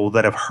people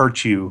that have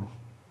hurt you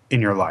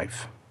in your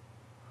life,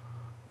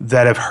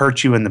 that have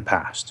hurt you in the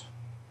past.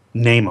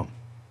 Name them.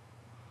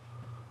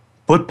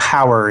 Put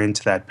power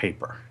into that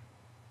paper.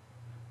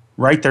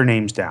 Write their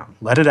names down.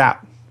 Let it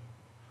out.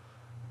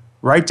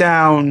 Write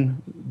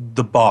down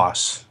the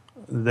boss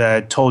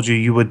that told you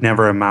you would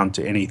never amount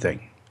to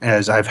anything,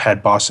 as I've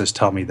had bosses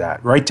tell me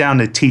that. Write down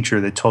the teacher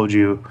that told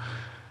you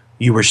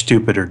you were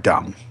stupid or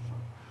dumb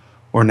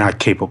or not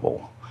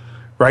capable.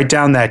 Write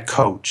down that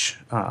coach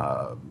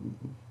that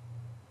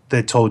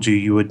told you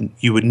you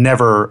would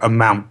never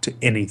amount to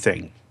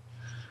anything,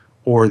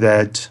 or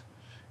that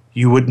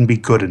you wouldn't be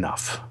good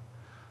enough.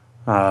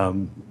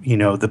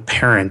 The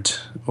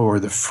parent or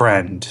the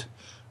friend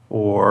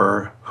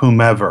or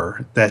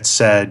whomever that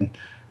said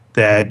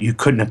that you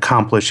couldn't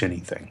accomplish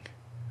anything.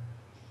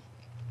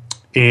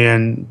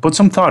 And put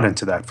some thought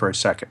into that for a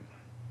second.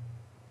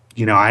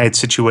 I had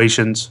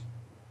situations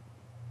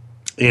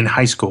in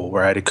high school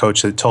where I had a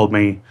coach that told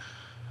me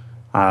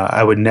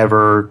I would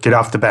never get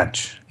off the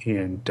bench,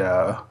 and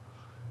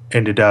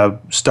ended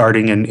up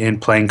starting and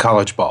playing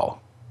college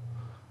ball.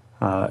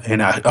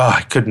 And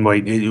I couldn't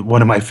wait.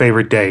 One of my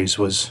favorite days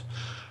was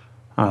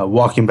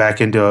walking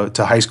back into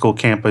high school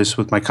campus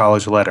with my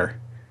college letter,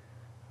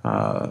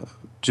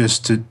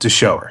 just to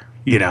show her.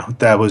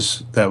 That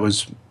was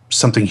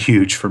something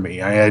huge for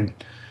me. I had,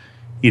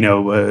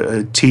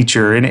 a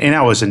teacher, and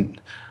I wasn't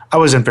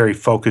very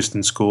focused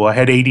in school. I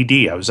had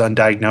ADD. I was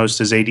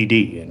undiagnosed as ADD,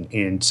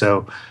 and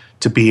so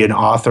to be an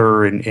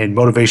author and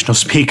motivational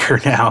speaker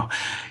now,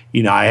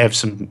 I have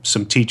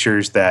some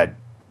teachers that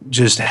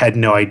just had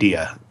no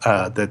idea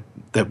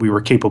that we were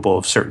capable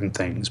of certain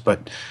things.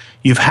 But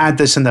you've had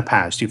this in the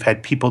past. You've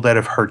had people that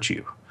have hurt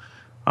you,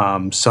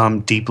 some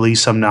deeply,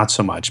 some not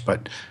so much.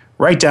 But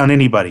write down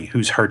anybody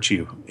who's hurt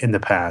you in the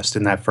past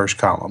in that first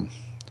column.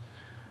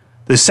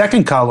 The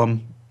second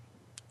column,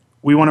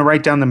 we want to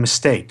write down the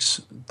mistakes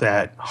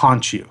that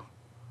haunt you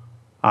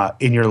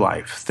in your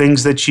life,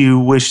 things that you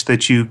wish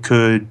that you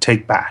could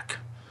take back,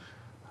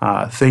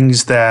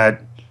 thoughts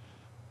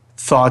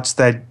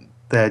that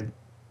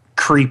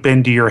creep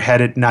into your head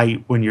at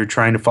night when you're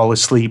trying to fall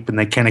asleep, and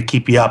they kind of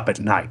keep you up at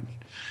night,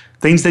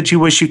 things that you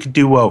wish you could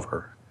do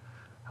over.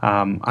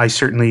 I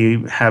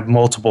certainly have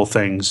multiple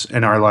things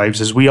in our lives,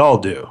 as we all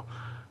do,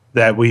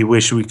 that we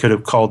wish we could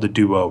have called a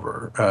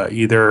do-over,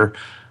 either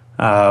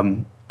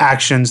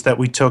actions that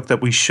we took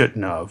that we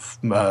shouldn't have,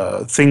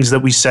 things that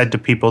we said to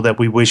people that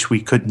we wish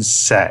we couldn't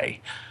say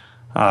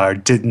or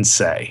didn't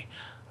say,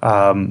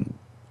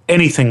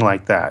 anything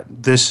like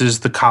that. This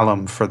is the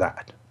column for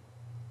that.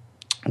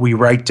 We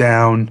write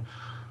down,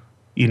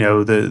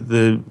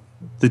 the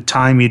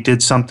time you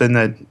did something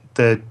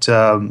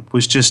that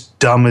was just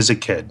dumb as a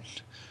kid.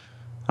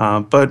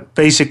 But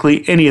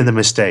basically any of the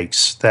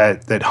mistakes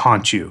that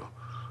haunt you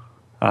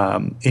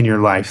in your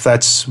life,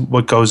 that's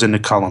what goes into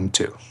column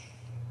 2.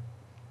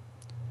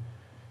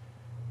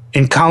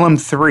 In column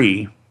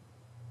 3,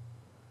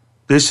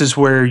 this is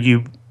where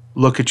you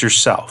look at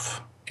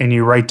yourself and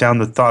you write down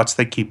the thoughts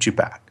that keep you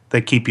back.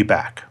 The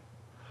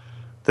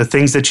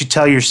things that you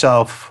tell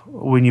yourself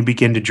when you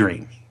begin to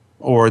dream,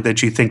 or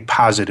that you think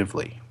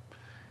positively.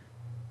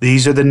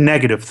 These are the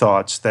negative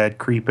thoughts that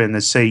creep in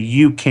that say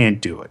you can't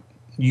do it.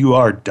 You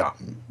are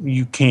dumb.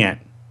 You can't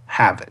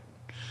have it.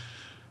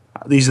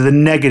 These are the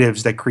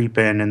negatives that creep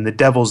in and the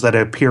devils that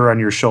appear on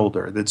your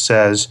shoulder that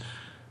says,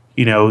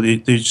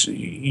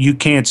 you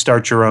can't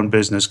start your own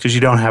business because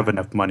you don't have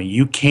enough money.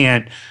 You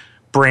can't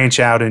branch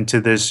out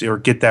into this or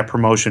get that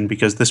promotion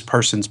because this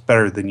person's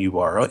better than you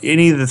are.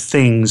 Any of the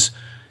things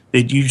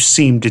that you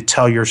seem to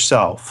tell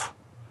yourself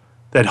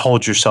that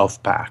hold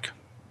yourself back.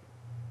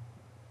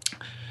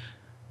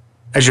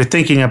 As you're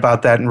thinking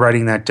about that and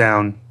writing that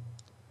down,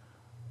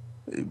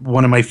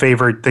 one of my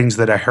favorite things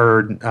that I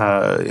heard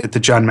at the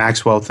John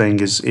Maxwell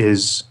thing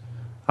is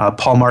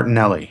Paul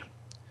Martinelli.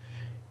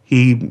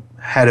 He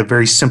had a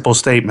very simple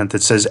statement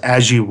that says,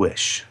 as you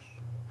wish.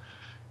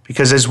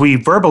 Because as we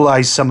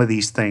verbalize some of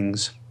these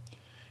things,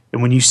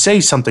 and when you say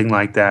something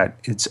like that,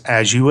 it's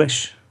as you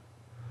wish.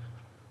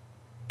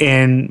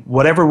 And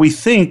whatever we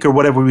think or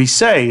whatever we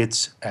say,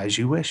 it's as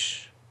you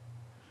wish.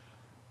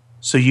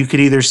 So you could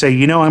either say,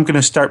 I'm going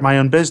to start my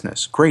own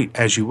business. Great,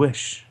 as you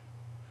wish.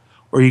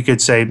 Or you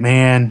could say,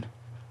 man,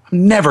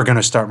 I'm never going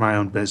to start my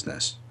own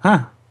business.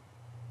 Huh?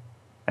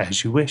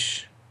 As you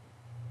wish.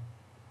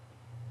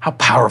 How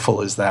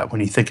powerful is that when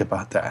you think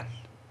about that?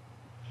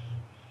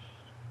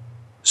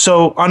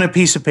 So on a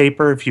piece of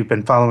paper, if you've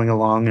been following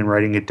along and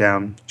writing it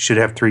down, you should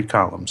have 3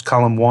 columns.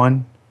 Column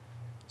 1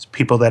 is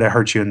people that have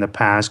hurt you in the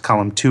past.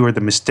 Column 2 are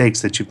the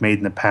mistakes that you've made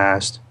in the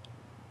past.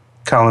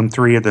 Column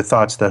 3 are the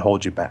thoughts that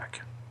hold you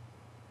back.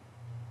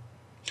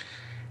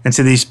 And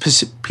so this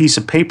piece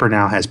of paper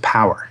now has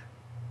power.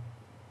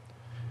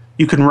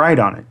 You can write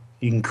on it.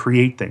 You can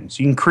create things.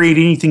 You can create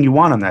anything you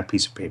want on that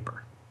piece of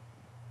paper.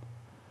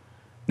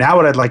 Now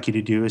what I'd like you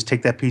to do is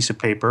take that piece of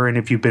paper, and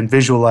if you've been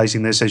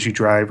visualizing this as you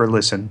drive or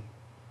listen,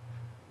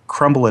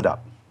 crumble it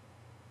up.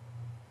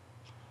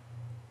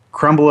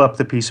 Crumble up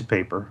the piece of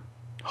paper.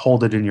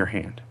 Hold it in your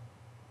hand.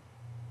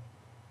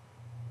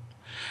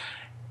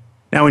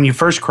 Now when you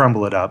first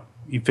crumble it up,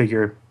 you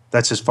figure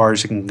that's as far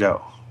as it can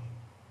go.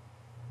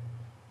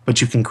 But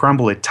you can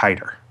crumble it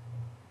tighter.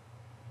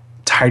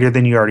 Tighter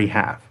than you already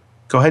have.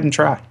 Go ahead and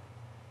try.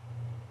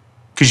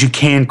 Because you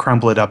can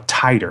crumble it up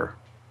tighter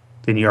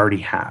than you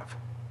already have.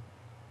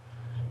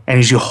 And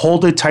as you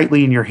hold it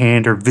tightly in your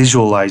hand or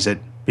visualize it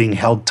being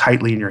held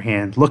tightly in your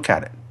hand, look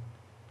at it.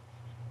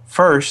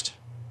 First,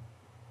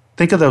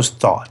 think of those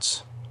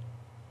thoughts,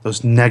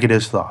 those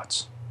negative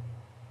thoughts.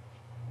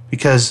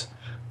 Because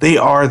they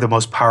are the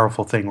most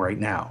powerful thing right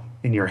now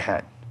in your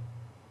head.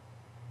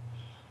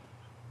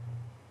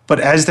 But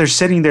as they're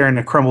sitting there in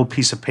a crumbled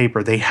piece of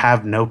paper, they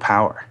have no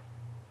power.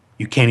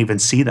 You can't even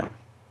see them.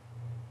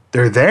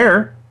 They're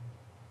there,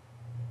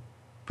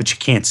 but you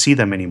can't see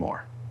them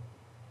anymore.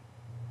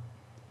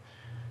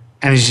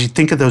 And as you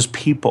think of those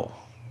people,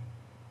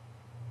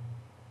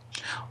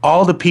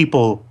 all the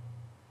people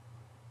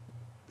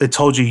that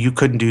told you you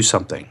couldn't do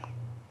something,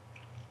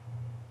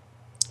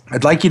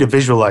 I'd like you to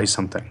visualize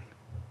something.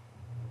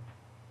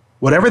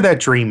 Whatever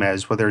that dream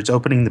is, whether it's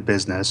opening the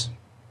business,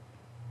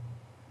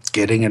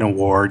 getting an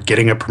award,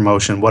 getting a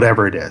promotion,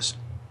 whatever it is.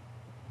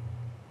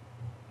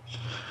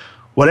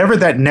 Whatever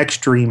that next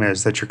dream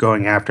is that you're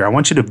going after, I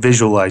want you to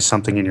visualize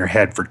something in your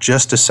head for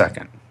just a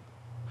second.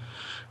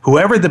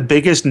 Whoever the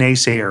biggest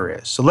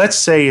naysayer is, so let's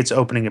say it's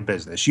opening a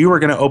business. You are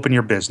going to open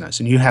your business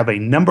and you have a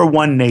number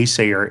one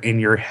naysayer in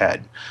your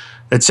head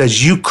that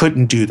says you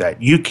couldn't do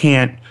that. You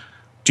can't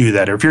do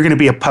that. Or if you're going to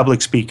be a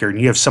public speaker and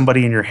you have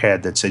somebody in your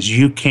head that says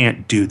you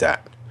can't do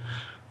that.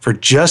 For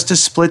just a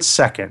split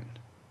second,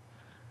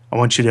 I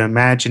want you to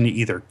imagine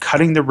either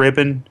cutting the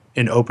ribbon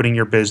and opening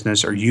your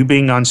business or you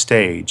being on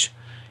stage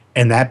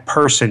and that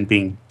person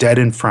being dead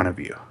in front of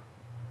you.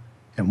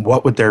 And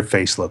what would their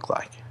face look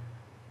like?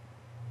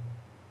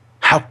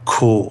 How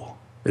cool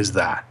is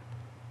that?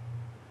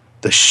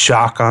 The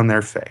shock on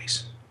their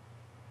face.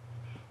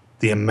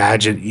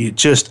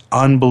 Just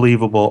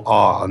unbelievable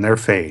awe on their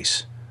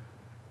face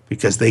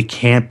because they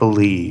can't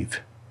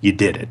believe you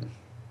did it.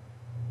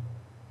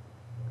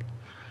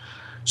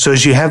 So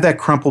as you have that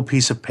crumpled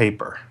piece of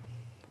paper,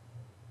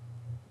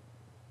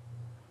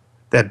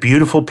 that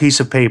beautiful piece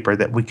of paper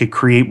that we could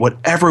create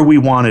whatever we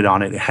wanted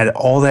on it, it had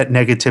all that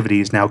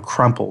negativity is now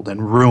crumpled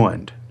and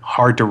ruined,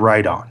 hard to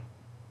write on.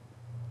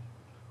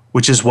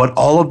 Which is what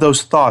all of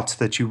those thoughts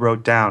that you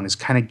wrote down is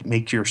kind of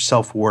make your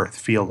self-worth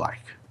feel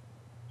like.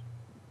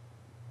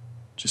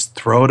 Just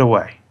throw it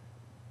away.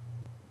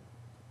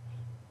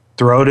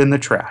 Throw it in the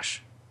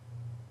trash.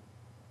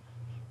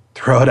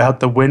 Throw it out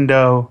the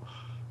window.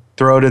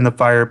 Throw it in the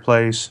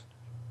fireplace.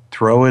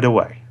 Throw it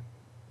away.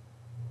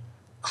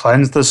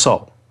 Cleanse the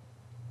soul.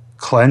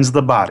 Cleanse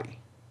the body.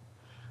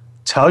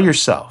 Tell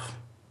yourself,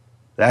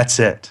 that's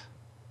it.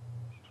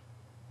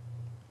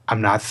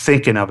 I'm not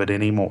thinking of it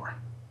anymore.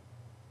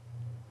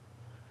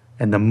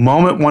 And the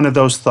moment one of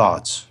those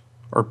thoughts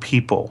or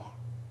people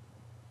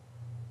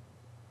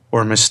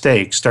or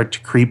mistakes start to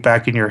creep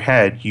back in your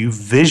head, you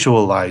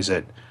visualize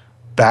it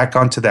back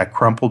onto that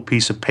crumpled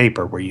piece of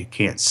paper where you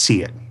can't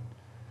see it.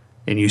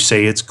 And you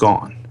say it's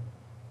gone.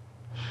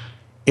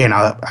 And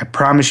I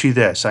promise you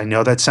this, I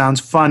know that sounds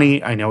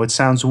funny, I know it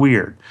sounds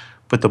weird,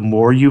 But the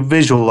more you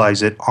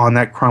visualize it on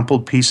that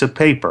crumpled piece of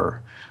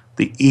paper,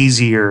 the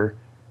easier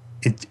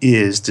it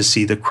is to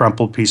see the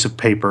crumpled piece of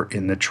paper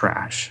in the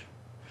trash.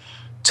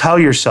 Tell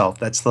yourself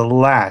that's the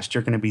last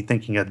you're going to be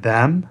thinking of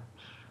them,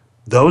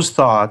 those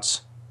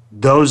thoughts,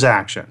 those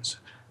actions,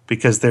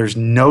 because there's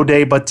no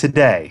day but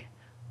today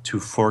to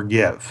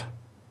forgive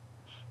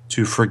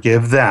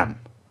them,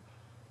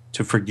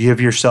 to forgive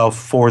yourself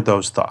for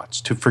those thoughts,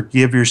 to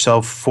forgive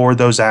yourself for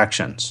those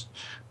actions,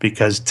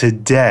 because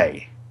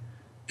today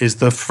is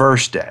the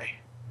first day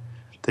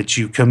that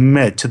you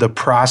commit to the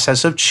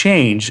process of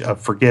change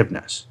of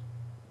forgiveness.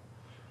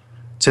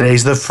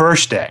 Today's the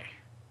first day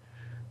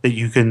that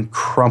you can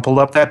crumple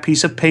up that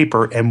piece of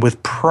paper and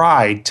with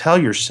pride tell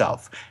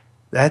yourself,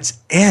 that's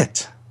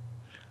it.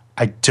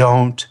 I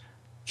don't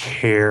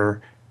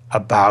care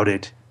about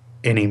it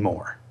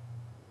anymore.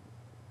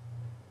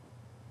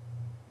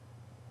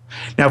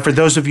 Now, for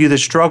those of you that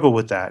struggle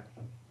with that,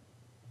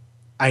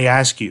 I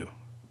ask you,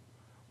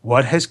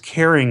 what has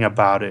caring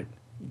about it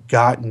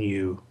gotten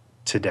you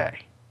today?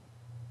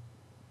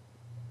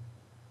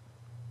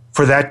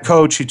 For that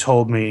coach who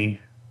told me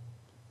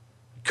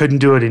I couldn't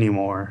do it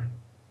anymore,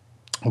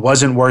 it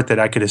wasn't worth it,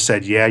 I could have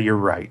said, yeah, you're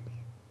right.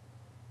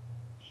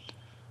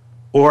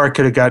 Or I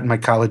could have gotten my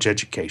college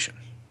education.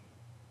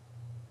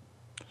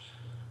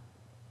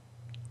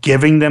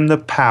 Giving them the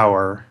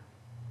power,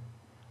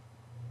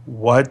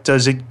 what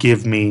does it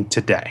give me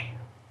today?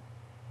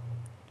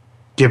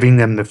 Giving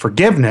them the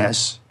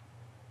forgiveness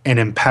and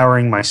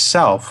empowering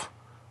myself,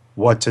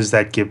 what does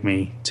that give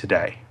me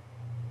today?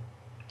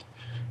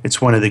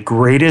 It's one of the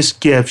greatest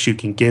gifts you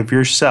can give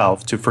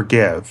yourself to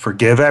forgive.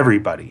 Forgive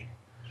everybody,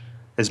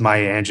 as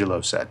Maya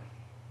Angelou said.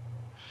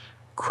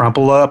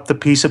 Crumple up the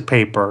piece of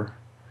paper.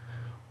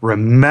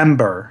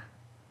 Remember,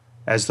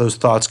 as those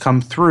thoughts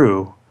come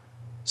through,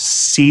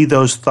 see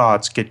those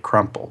thoughts get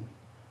crumpled.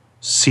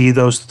 See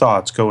those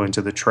thoughts go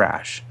into the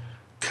trash.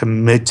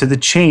 Commit to the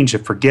change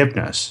of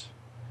forgiveness,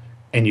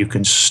 and you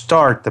can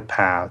start the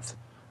path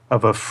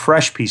of a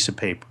fresh piece of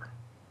paper.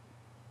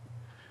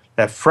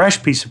 That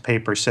fresh piece of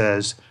paper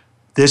says,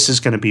 this is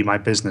going to be my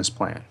business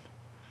plan.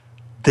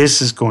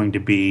 This is going to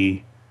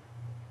be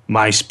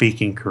my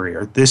speaking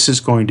career. This is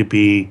going to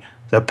be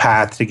the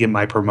path to get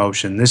my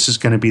promotion. This is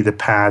going to be the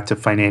path to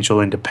financial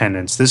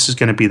independence. This is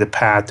going to be the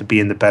path to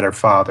being the better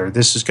father.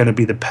 This is going to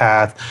be the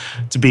path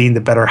to being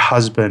the better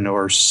husband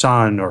or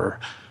son or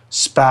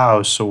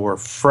spouse or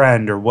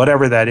friend or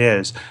whatever that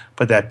is.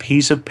 But that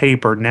piece of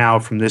paper now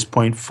from this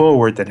point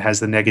forward that has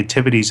the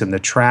negativities in the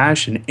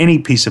trash, and any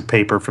piece of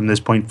paper from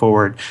this point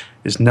forward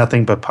is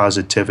nothing but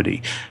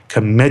positivity.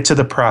 Commit to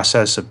the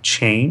process of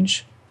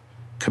change,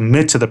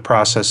 commit to the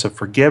process of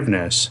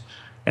forgiveness,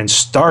 and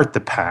start the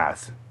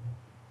path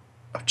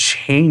of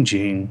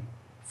changing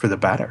for the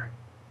better.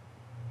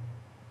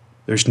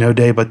 There's no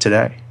day but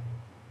today.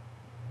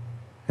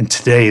 And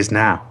today is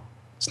now.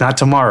 It's not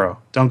tomorrow.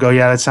 Don't go,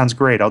 yeah, that sounds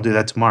great. I'll do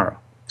that tomorrow.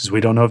 Because we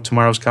don't know if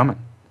tomorrow's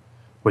coming.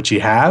 What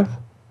you have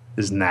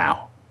is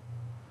now.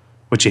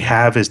 What you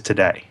have is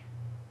today.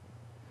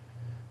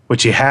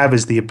 What you have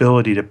is the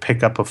ability to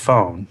pick up a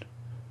phone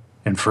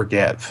and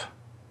forgive.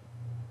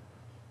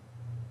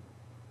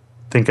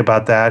 Think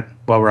about that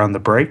while we're on the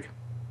break,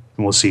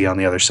 and we'll see you on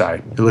the other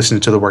side. You're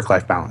listening to The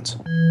Work-Life Balance.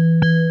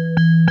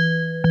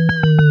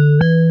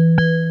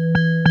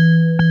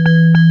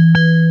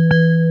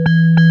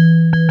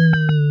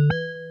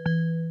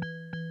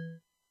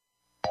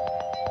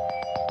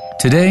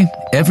 Today,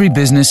 every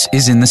business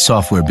is in the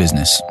software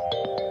business.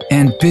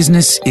 And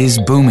business is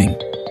booming.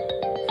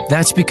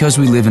 That's because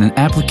we live in an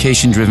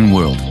application-driven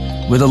world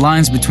where the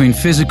lines between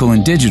physical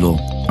and digital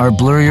are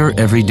blurrier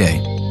every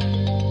day.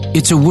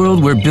 It's a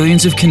world where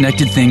billions of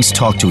connected things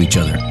talk to each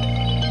other,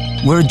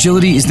 where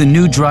agility is the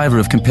new driver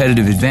of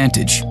competitive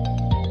advantage,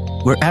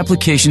 where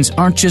applications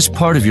aren't just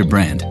part of your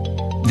brand,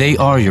 they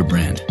are your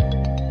brand.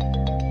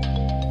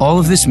 All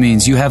of this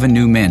means you have a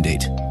new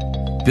mandate.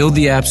 Build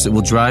the apps that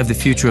will drive the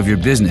future of your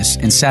business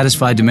and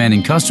satisfy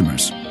demanding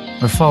customers,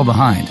 or fall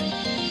behind.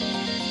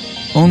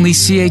 Only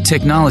CA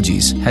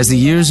Technologies has the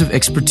years of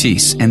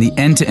expertise and the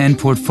end-to-end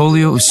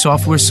portfolio of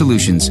software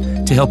solutions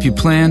to help you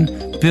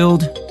plan,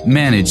 build,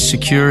 manage,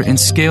 secure, and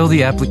scale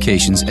the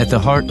applications at the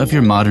heart of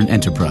your modern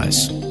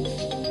enterprise.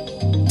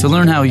 To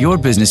learn how your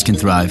business can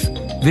thrive,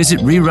 visit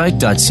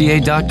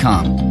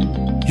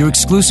rewrite.ca.com, your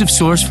exclusive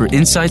source for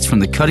insights from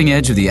the cutting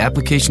edge of the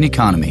application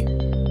economy.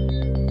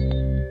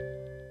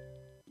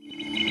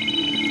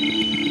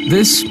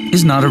 This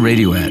is not a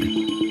radio ad.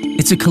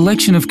 It's a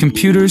collection of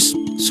computers,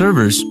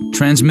 servers,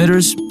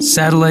 transmitters,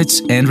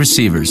 satellites, and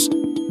receivers,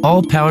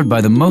 all powered by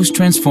the most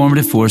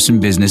transformative force in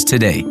business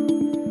today,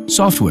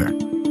 software.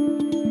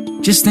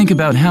 Just think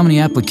about how many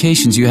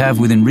applications you have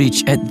within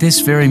reach at this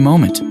very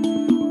moment.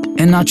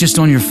 And not just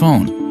on your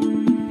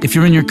phone. If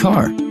you're in your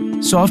car,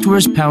 software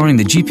is powering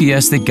the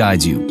GPS that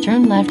guides you,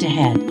 Turn left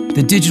ahead.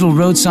 the digital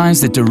road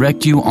signs that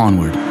direct you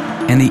onward,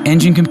 and the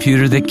engine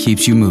computer that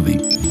keeps you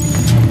moving.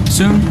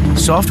 Soon,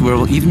 software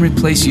will even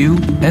replace you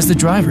as the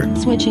driver.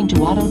 Switching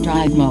to auto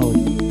drive mode.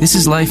 This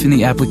is life in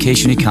the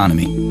application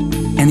economy.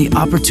 and the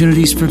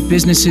opportunities for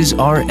businesses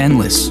are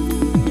endless.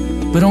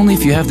 But only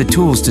if you have the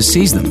tools to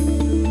seize them.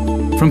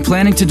 From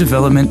planning to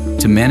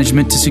development to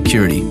management to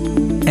security,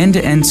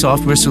 end-to-end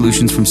software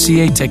solutions from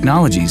CA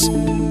Technologies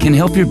can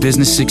help your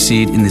business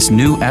succeed in this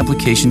new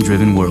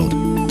application-driven world.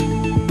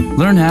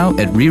 Learn how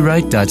at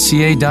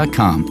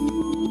rewrite.ca.com.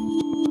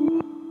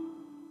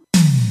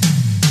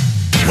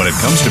 When it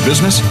comes to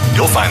business,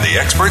 you'll find the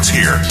experts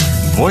here.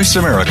 Voice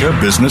America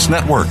Business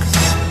Network.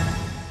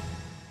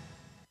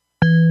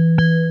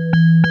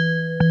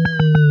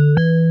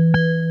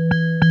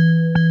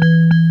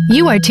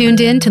 You are tuned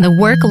in to the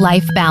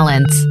Work-Life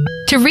Balance.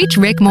 To reach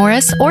Rick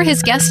Morris or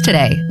his guest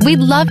today, we'd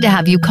love to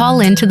have you call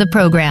in to the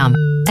program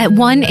at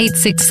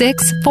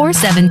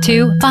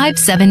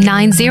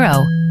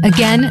 1-866-472-5790.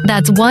 Again,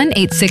 that's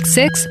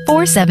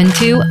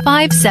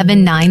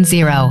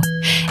 1-866-472-5790.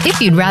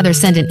 If you'd rather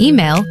send an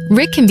email,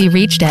 Rick can be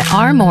reached at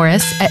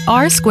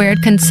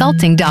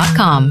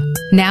rmorris@r2consulting.com.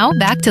 Now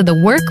back to the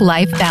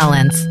Work-Life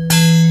Balance.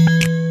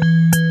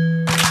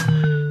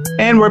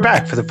 And we're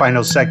back for the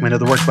final segment of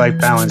the Work-Life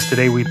Balance.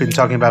 Today we've been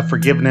talking about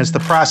forgiveness, the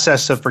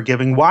process of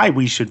forgiving, why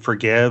we should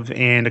forgive,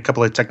 and a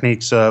couple of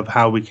techniques of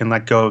how we can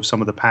let go of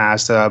some of the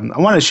past. I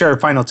want to share a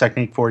final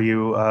technique for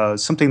you,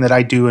 something that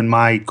I do in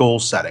my goal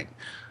setting.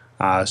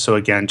 So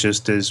again,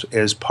 just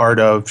as part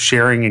of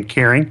sharing and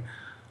caring,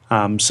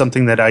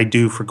 something that I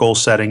do for goal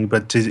setting,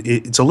 but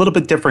it's a little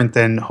bit different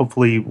than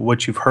hopefully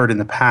what you've heard in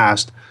the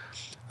past.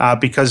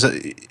 Because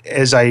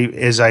as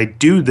I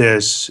do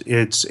this,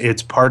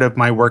 it's part of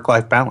my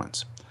work-life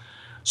balance.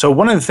 So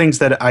one of the things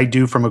that I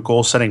do from a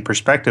goal-setting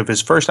perspective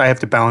is first I have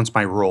to balance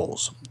my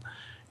roles.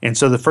 And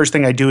so the first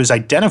thing I do is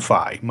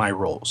identify my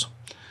roles.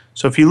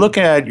 So if you look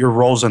at your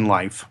roles in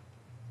life,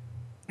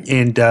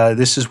 and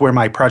this is where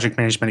my project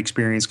management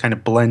experience kind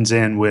of blends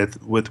in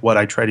with what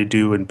I try to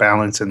do and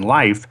balance in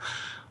life.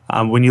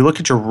 When you look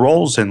at your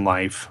roles in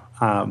life,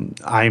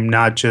 I'm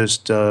not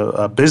just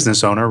a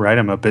business owner, right?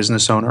 I'm a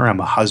business owner. I'm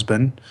a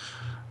husband.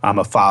 I'm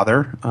a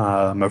father.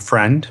 I'm a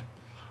friend.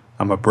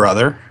 I'm a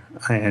brother.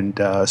 And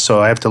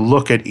so I have to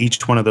look at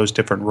each one of those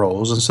different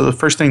roles. And so the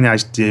first thing that I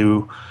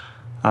do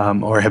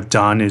or have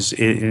done is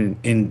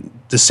in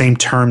the same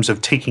terms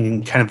of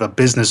taking kind of a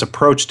business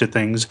approach to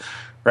things,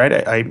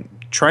 right? I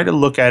try to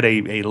look at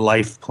a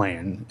life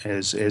plan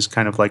as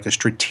kind of like a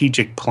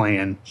strategic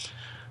plan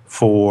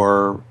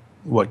for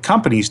what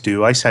companies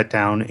do. I sat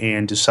down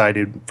and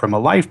decided from a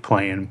life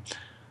plan,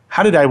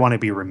 how did I want to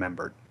be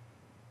remembered?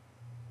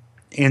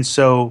 And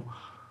so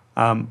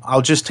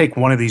I'll just take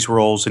one of these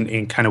roles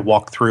and kind of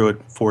walk through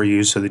it for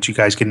you so that you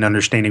guys get an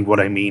understanding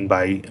what I mean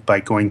by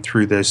going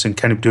through this and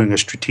kind of doing a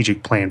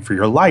strategic plan for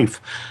your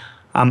life.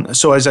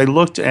 So as I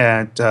looked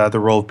at the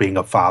role of being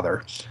a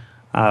father,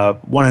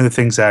 one of the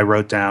things that I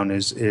wrote down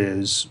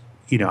is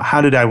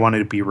how did I want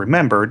to be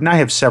remembered? And I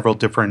have several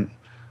different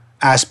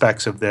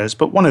aspects of this,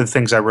 but one of the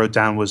things I wrote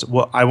down was,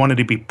 well, I wanted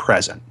to be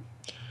present.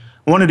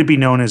 I wanted to be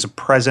known as a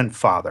present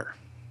father.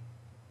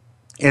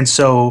 And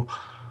so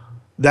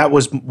that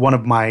was one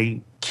of my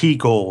key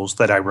goals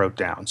that I wrote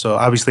down. So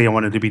obviously I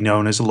wanted to be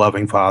known as a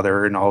loving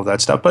father and all of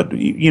that stuff, but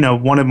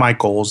one of my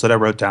goals that I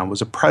wrote down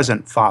was a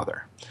present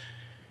father.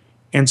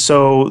 And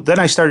so then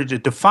I started to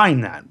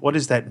define that. What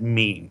does that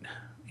mean?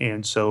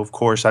 And so of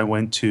course I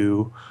went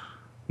to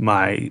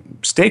my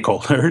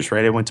stakeholders,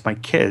 right? I went to my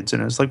kids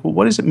and I was like, well,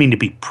 what does it mean to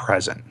be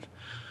present?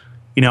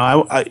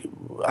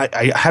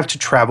 I have to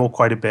travel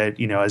quite a bit,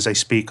 as I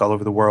speak all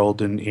over the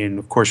world. And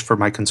of course, for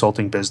my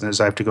consulting business,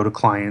 I have to go to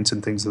clients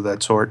and things of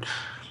that sort.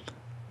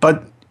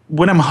 But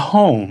when I'm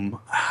home,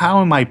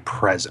 how am I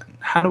present?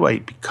 How do I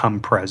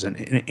become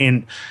present?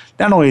 And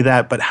not only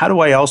that, but how do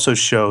I also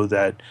show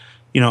that,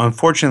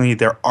 unfortunately,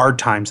 there are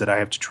times that I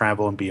have to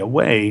travel and be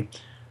away.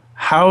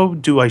 How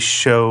do I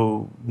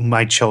show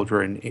my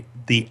children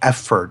the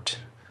effort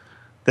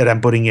that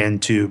I'm putting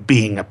into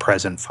being a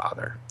present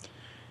father?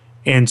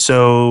 And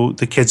so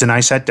the kids and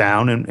I sat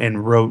down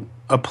and wrote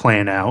a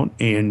plan out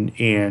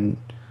and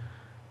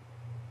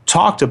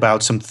talked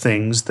about some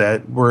things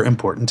that were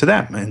important to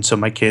them. And so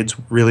my kids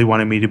really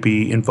wanted me to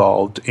be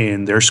involved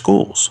in their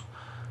schools.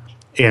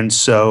 And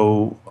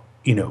so,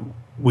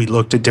 we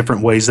looked at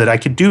different ways that I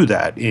could do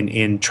that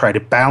and try to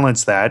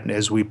balance that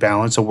as we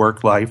balance a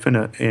work life and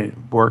a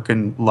work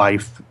and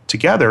life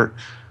together.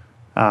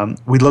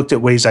 We looked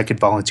at ways I could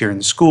volunteer in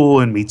the school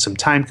and meet some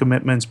time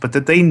commitments, but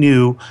that they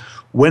knew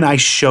when I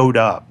showed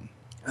up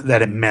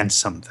that it meant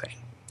something.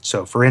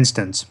 So for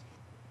instance,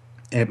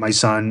 my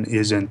son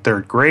is in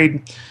third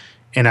grade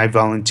and I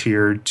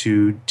volunteered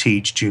to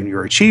teach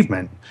junior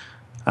achievement.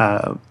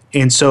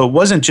 And so it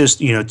wasn't just,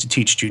 to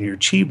teach junior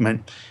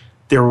achievement.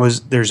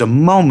 There's a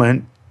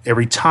moment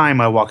every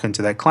time I walk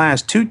into that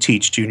class to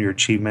teach junior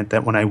achievement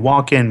that when I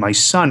walk in, my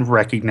son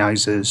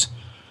recognizes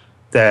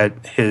that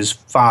his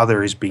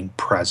father is being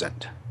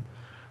present.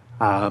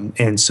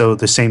 And so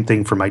the same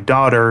thing for my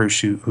daughter,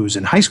 who's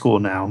in high school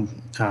now.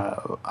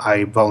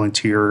 I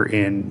volunteer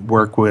and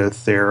work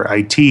with their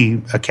IT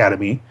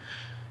academy.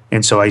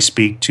 And so I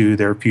speak to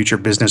their Future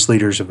Business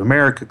Leaders of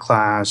America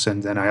class.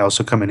 And then I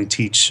also come in and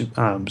teach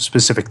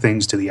specific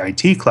things to the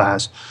IT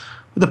class.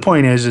 The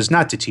point is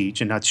not to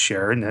teach and not to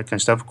share and that kind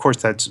of stuff. Of course,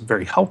 that's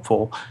very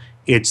helpful.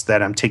 It's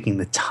that I'm taking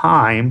the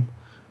time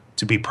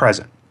to be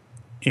present.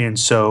 And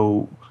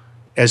so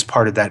as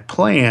part of that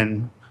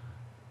plan,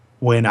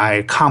 when I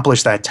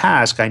accomplish that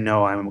task, I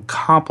know I'm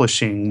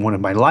accomplishing one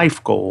of my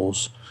life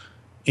goals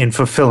in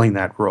fulfilling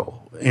that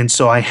role. And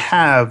so I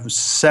have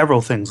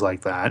several things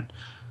like that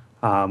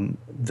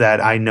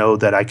that I know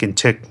that I can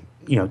tick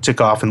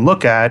off and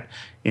look at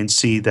and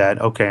see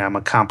that, okay, I'm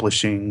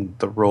accomplishing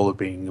the role of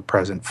being a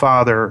present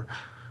father.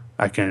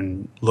 I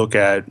can look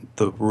at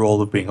the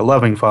role of being a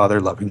loving father,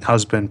 loving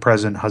husband,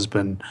 present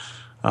husband,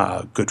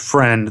 good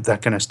friend,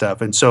 that kind of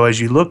stuff. And so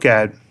as you look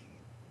at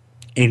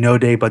a no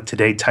day but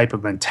today type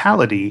of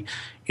mentality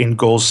in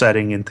goal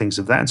setting and things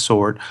of that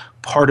sort,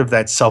 part of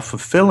that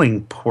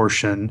self-fulfilling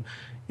portion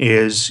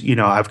is,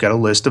 I've got a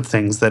list of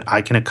things that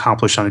I can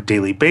accomplish on a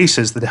daily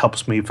basis that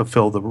helps me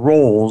fulfill the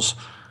roles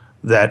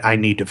that I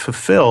need to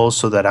fulfill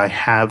so that I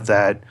have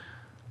that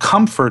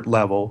comfort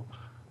level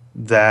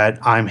that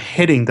I'm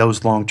hitting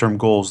those long-term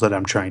goals that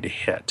I'm trying to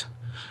hit.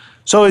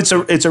 So it's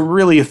a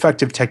really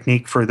effective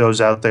technique for those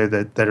out there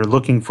that are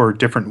looking for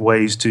different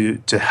ways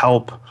to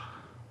help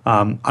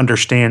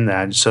understand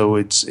that. So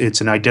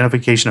it's an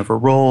identification of a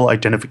role,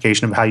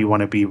 identification of how you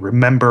want to be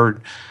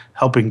remembered,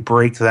 helping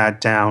break that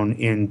down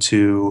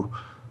into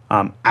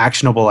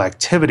actionable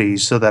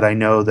activities so that I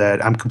know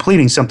that I'm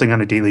completing something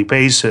on a daily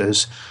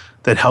basis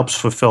that helps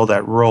fulfill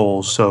that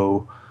role.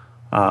 So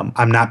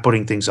I'm not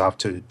putting things off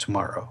to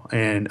tomorrow,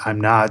 and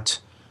I'm not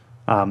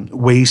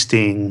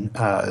wasting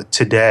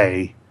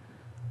today,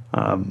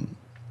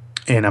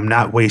 and I'm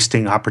not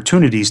wasting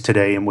opportunities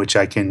today in which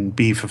I can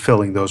be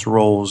fulfilling those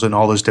roles and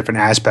all those different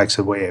aspects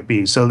of the way it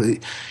be. So,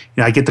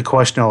 I get the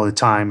question all the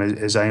time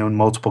as I own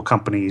multiple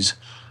companies,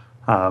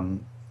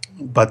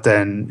 but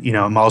then,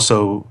 I'm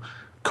also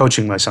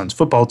coaching my son's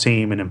football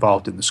team and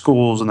involved in the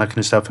schools and that kind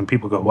of stuff. And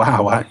people go,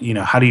 wow,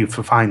 how do you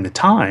find the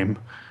time?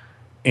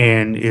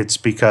 And it's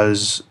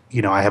because,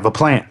 I have a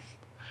plan.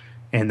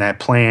 And that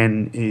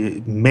plan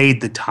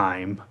made the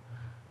time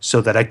so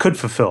that I could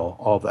fulfill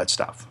all of that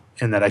stuff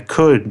and that I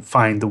could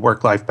find the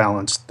work-life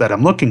balance that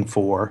I'm looking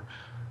for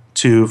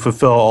to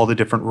fulfill all the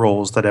different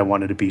roles that I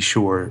wanted to be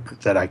sure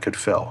that I could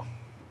fill.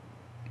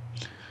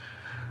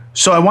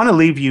 So I want to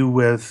leave you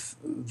with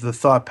the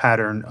thought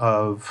pattern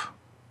of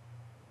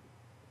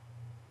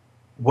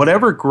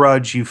whatever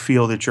grudge you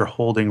feel that you're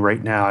holding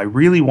right now, I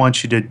really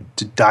want you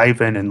to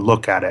dive in and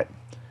look at it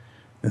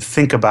and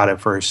think about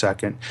it for a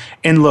second.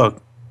 And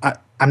look,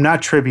 I'm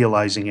not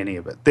trivializing any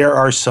of it. There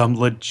are some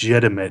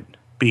legitimate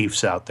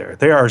beefs out there.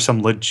 There are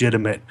some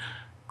legitimate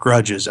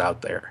grudges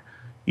out there,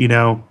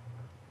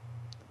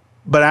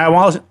 But I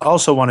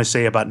also want to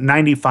say about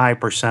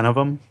 95% of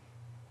them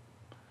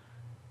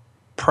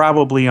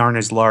probably aren't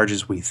as large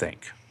as we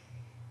think.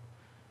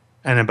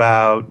 And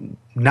about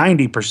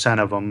 90%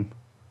 of them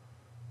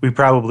we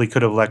probably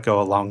could have let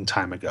go a long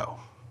time ago.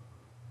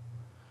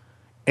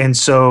 And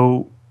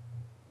so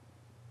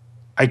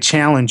I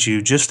challenge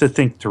you just to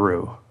think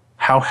through,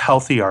 how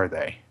healthy are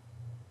they?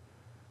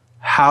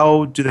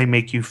 How do they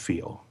make you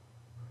feel?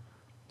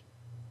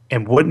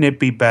 And wouldn't it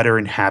be better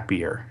and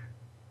happier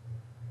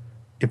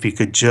if you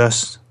could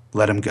just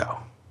let them go?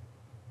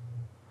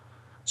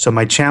 So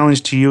my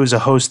challenge to you as a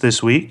host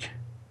this week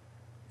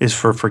is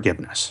for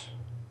forgiveness.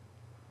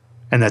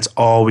 And that's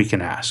all we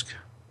can ask.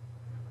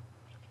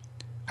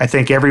 I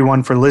thank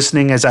everyone for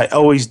listening, as I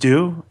always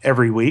do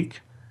every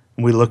week.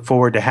 And we look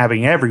forward to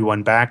having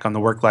everyone back on the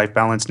Work-Life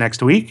Balance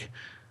next week.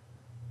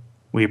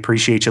 We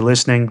appreciate you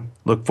listening.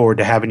 Look forward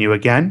to having you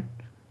again.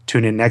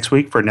 Tune in next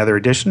week for another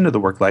edition of the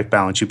Work-Life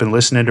Balance. You've been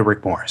listening to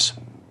Rick Morris.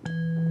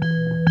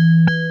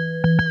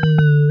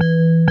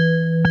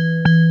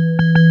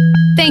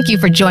 Thank you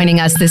for joining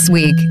us this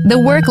week. The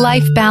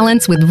Work-Life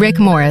Balance with Rick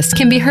Morris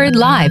can be heard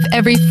live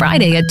every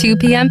Friday at 2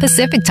 p.m.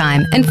 Pacific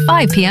Time and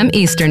 5 p.m.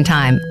 Eastern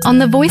Time on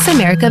the Voice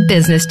America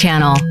Business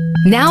Channel.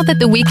 Now that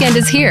the weekend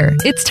is here,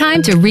 it's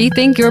time to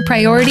rethink your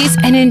priorities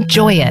and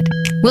enjoy it.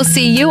 We'll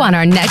see you on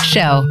our next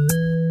show.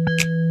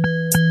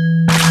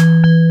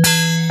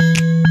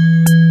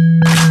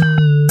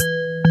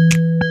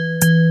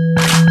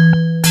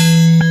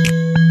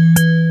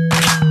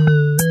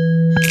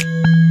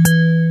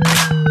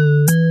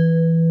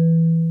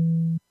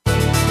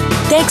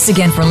 Thanks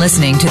again for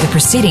listening to the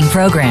preceding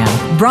program,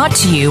 brought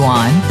to you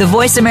on the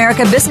Voice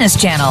America Business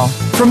Channel.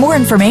 For more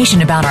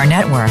information about our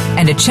network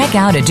and to check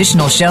out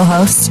additional show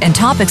hosts and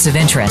topics of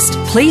interest,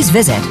 please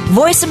visit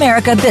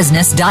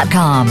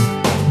voiceamericabusiness.com.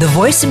 The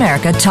Voice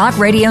America Talk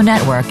Radio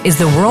Network is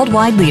the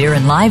worldwide leader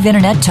in live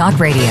Internet talk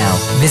radio.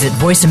 Visit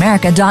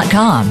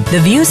voiceamerica.com.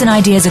 The views and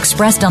ideas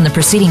expressed on the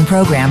preceding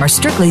program are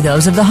strictly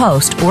those of the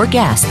host or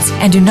guests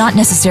and do not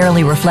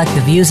necessarily reflect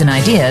the views and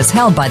ideas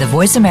held by the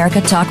Voice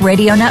America Talk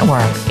Radio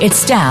Network, its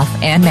staff,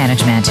 and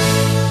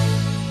management.